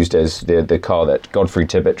is used as the car that Godfrey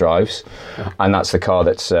Tibbett drives, and that's the car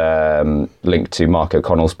that's linked to Mark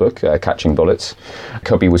O'Connell's book, Catching Bullets.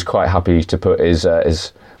 Cubby was quite happy to put his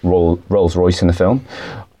Rolls Royce in the film.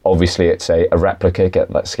 Obviously, it's a replica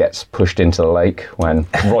that gets pushed into the lake when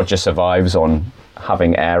Roger survives on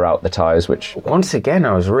having air out the tyres, which... Once again,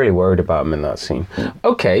 I was really worried about him in that scene.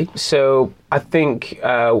 Okay, so I think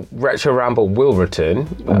Retro Ramble will return.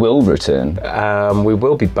 We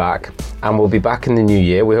will be back, and we'll be back in the new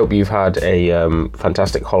year. We hope you've had a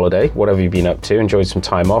fantastic holiday, whatever you've been up to, enjoyed some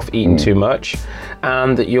time off, eaten too much,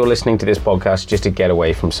 and that you're listening to this podcast just to get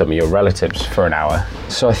away from some of your relatives for an hour.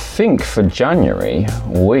 So I think for January,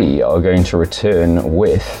 we are going to return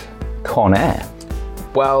with Con Air.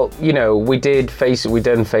 Well, we done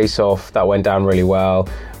Face Off. That went down really well.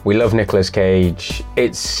 We love Nicolas Cage.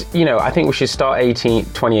 It's, I think we should start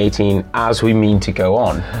 2018 as we mean to go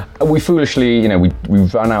on. We foolishly, we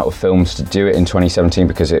ran out of films to do it in 2017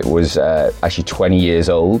 because it was actually 20 years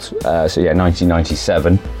old.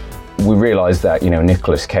 1997. We realised that,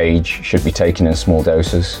 Nicolas Cage should be taken in small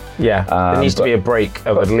doses. Yeah, there needs to be a break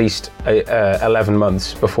of at least 11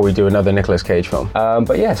 months before we do another Nicolas Cage film.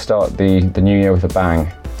 Start the new year with a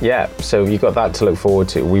bang. Yeah, so you've got that to look forward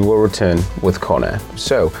to. We will return with Con Air.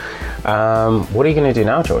 So, what are you going to do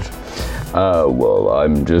now, George? Well,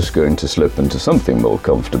 I'm just going to slip into something more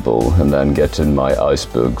comfortable and then get in my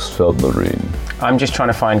iceberg submarine. I'm just trying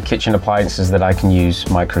to find kitchen appliances that I can use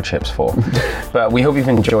microchips for. But we hope you've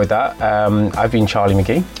enjoyed that. I've been Charlie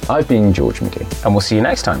McGee. I've been George McGee. And we'll see you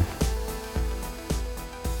next time.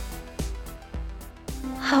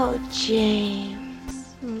 Oh,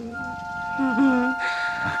 James.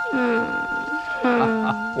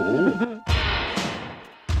 Ooh.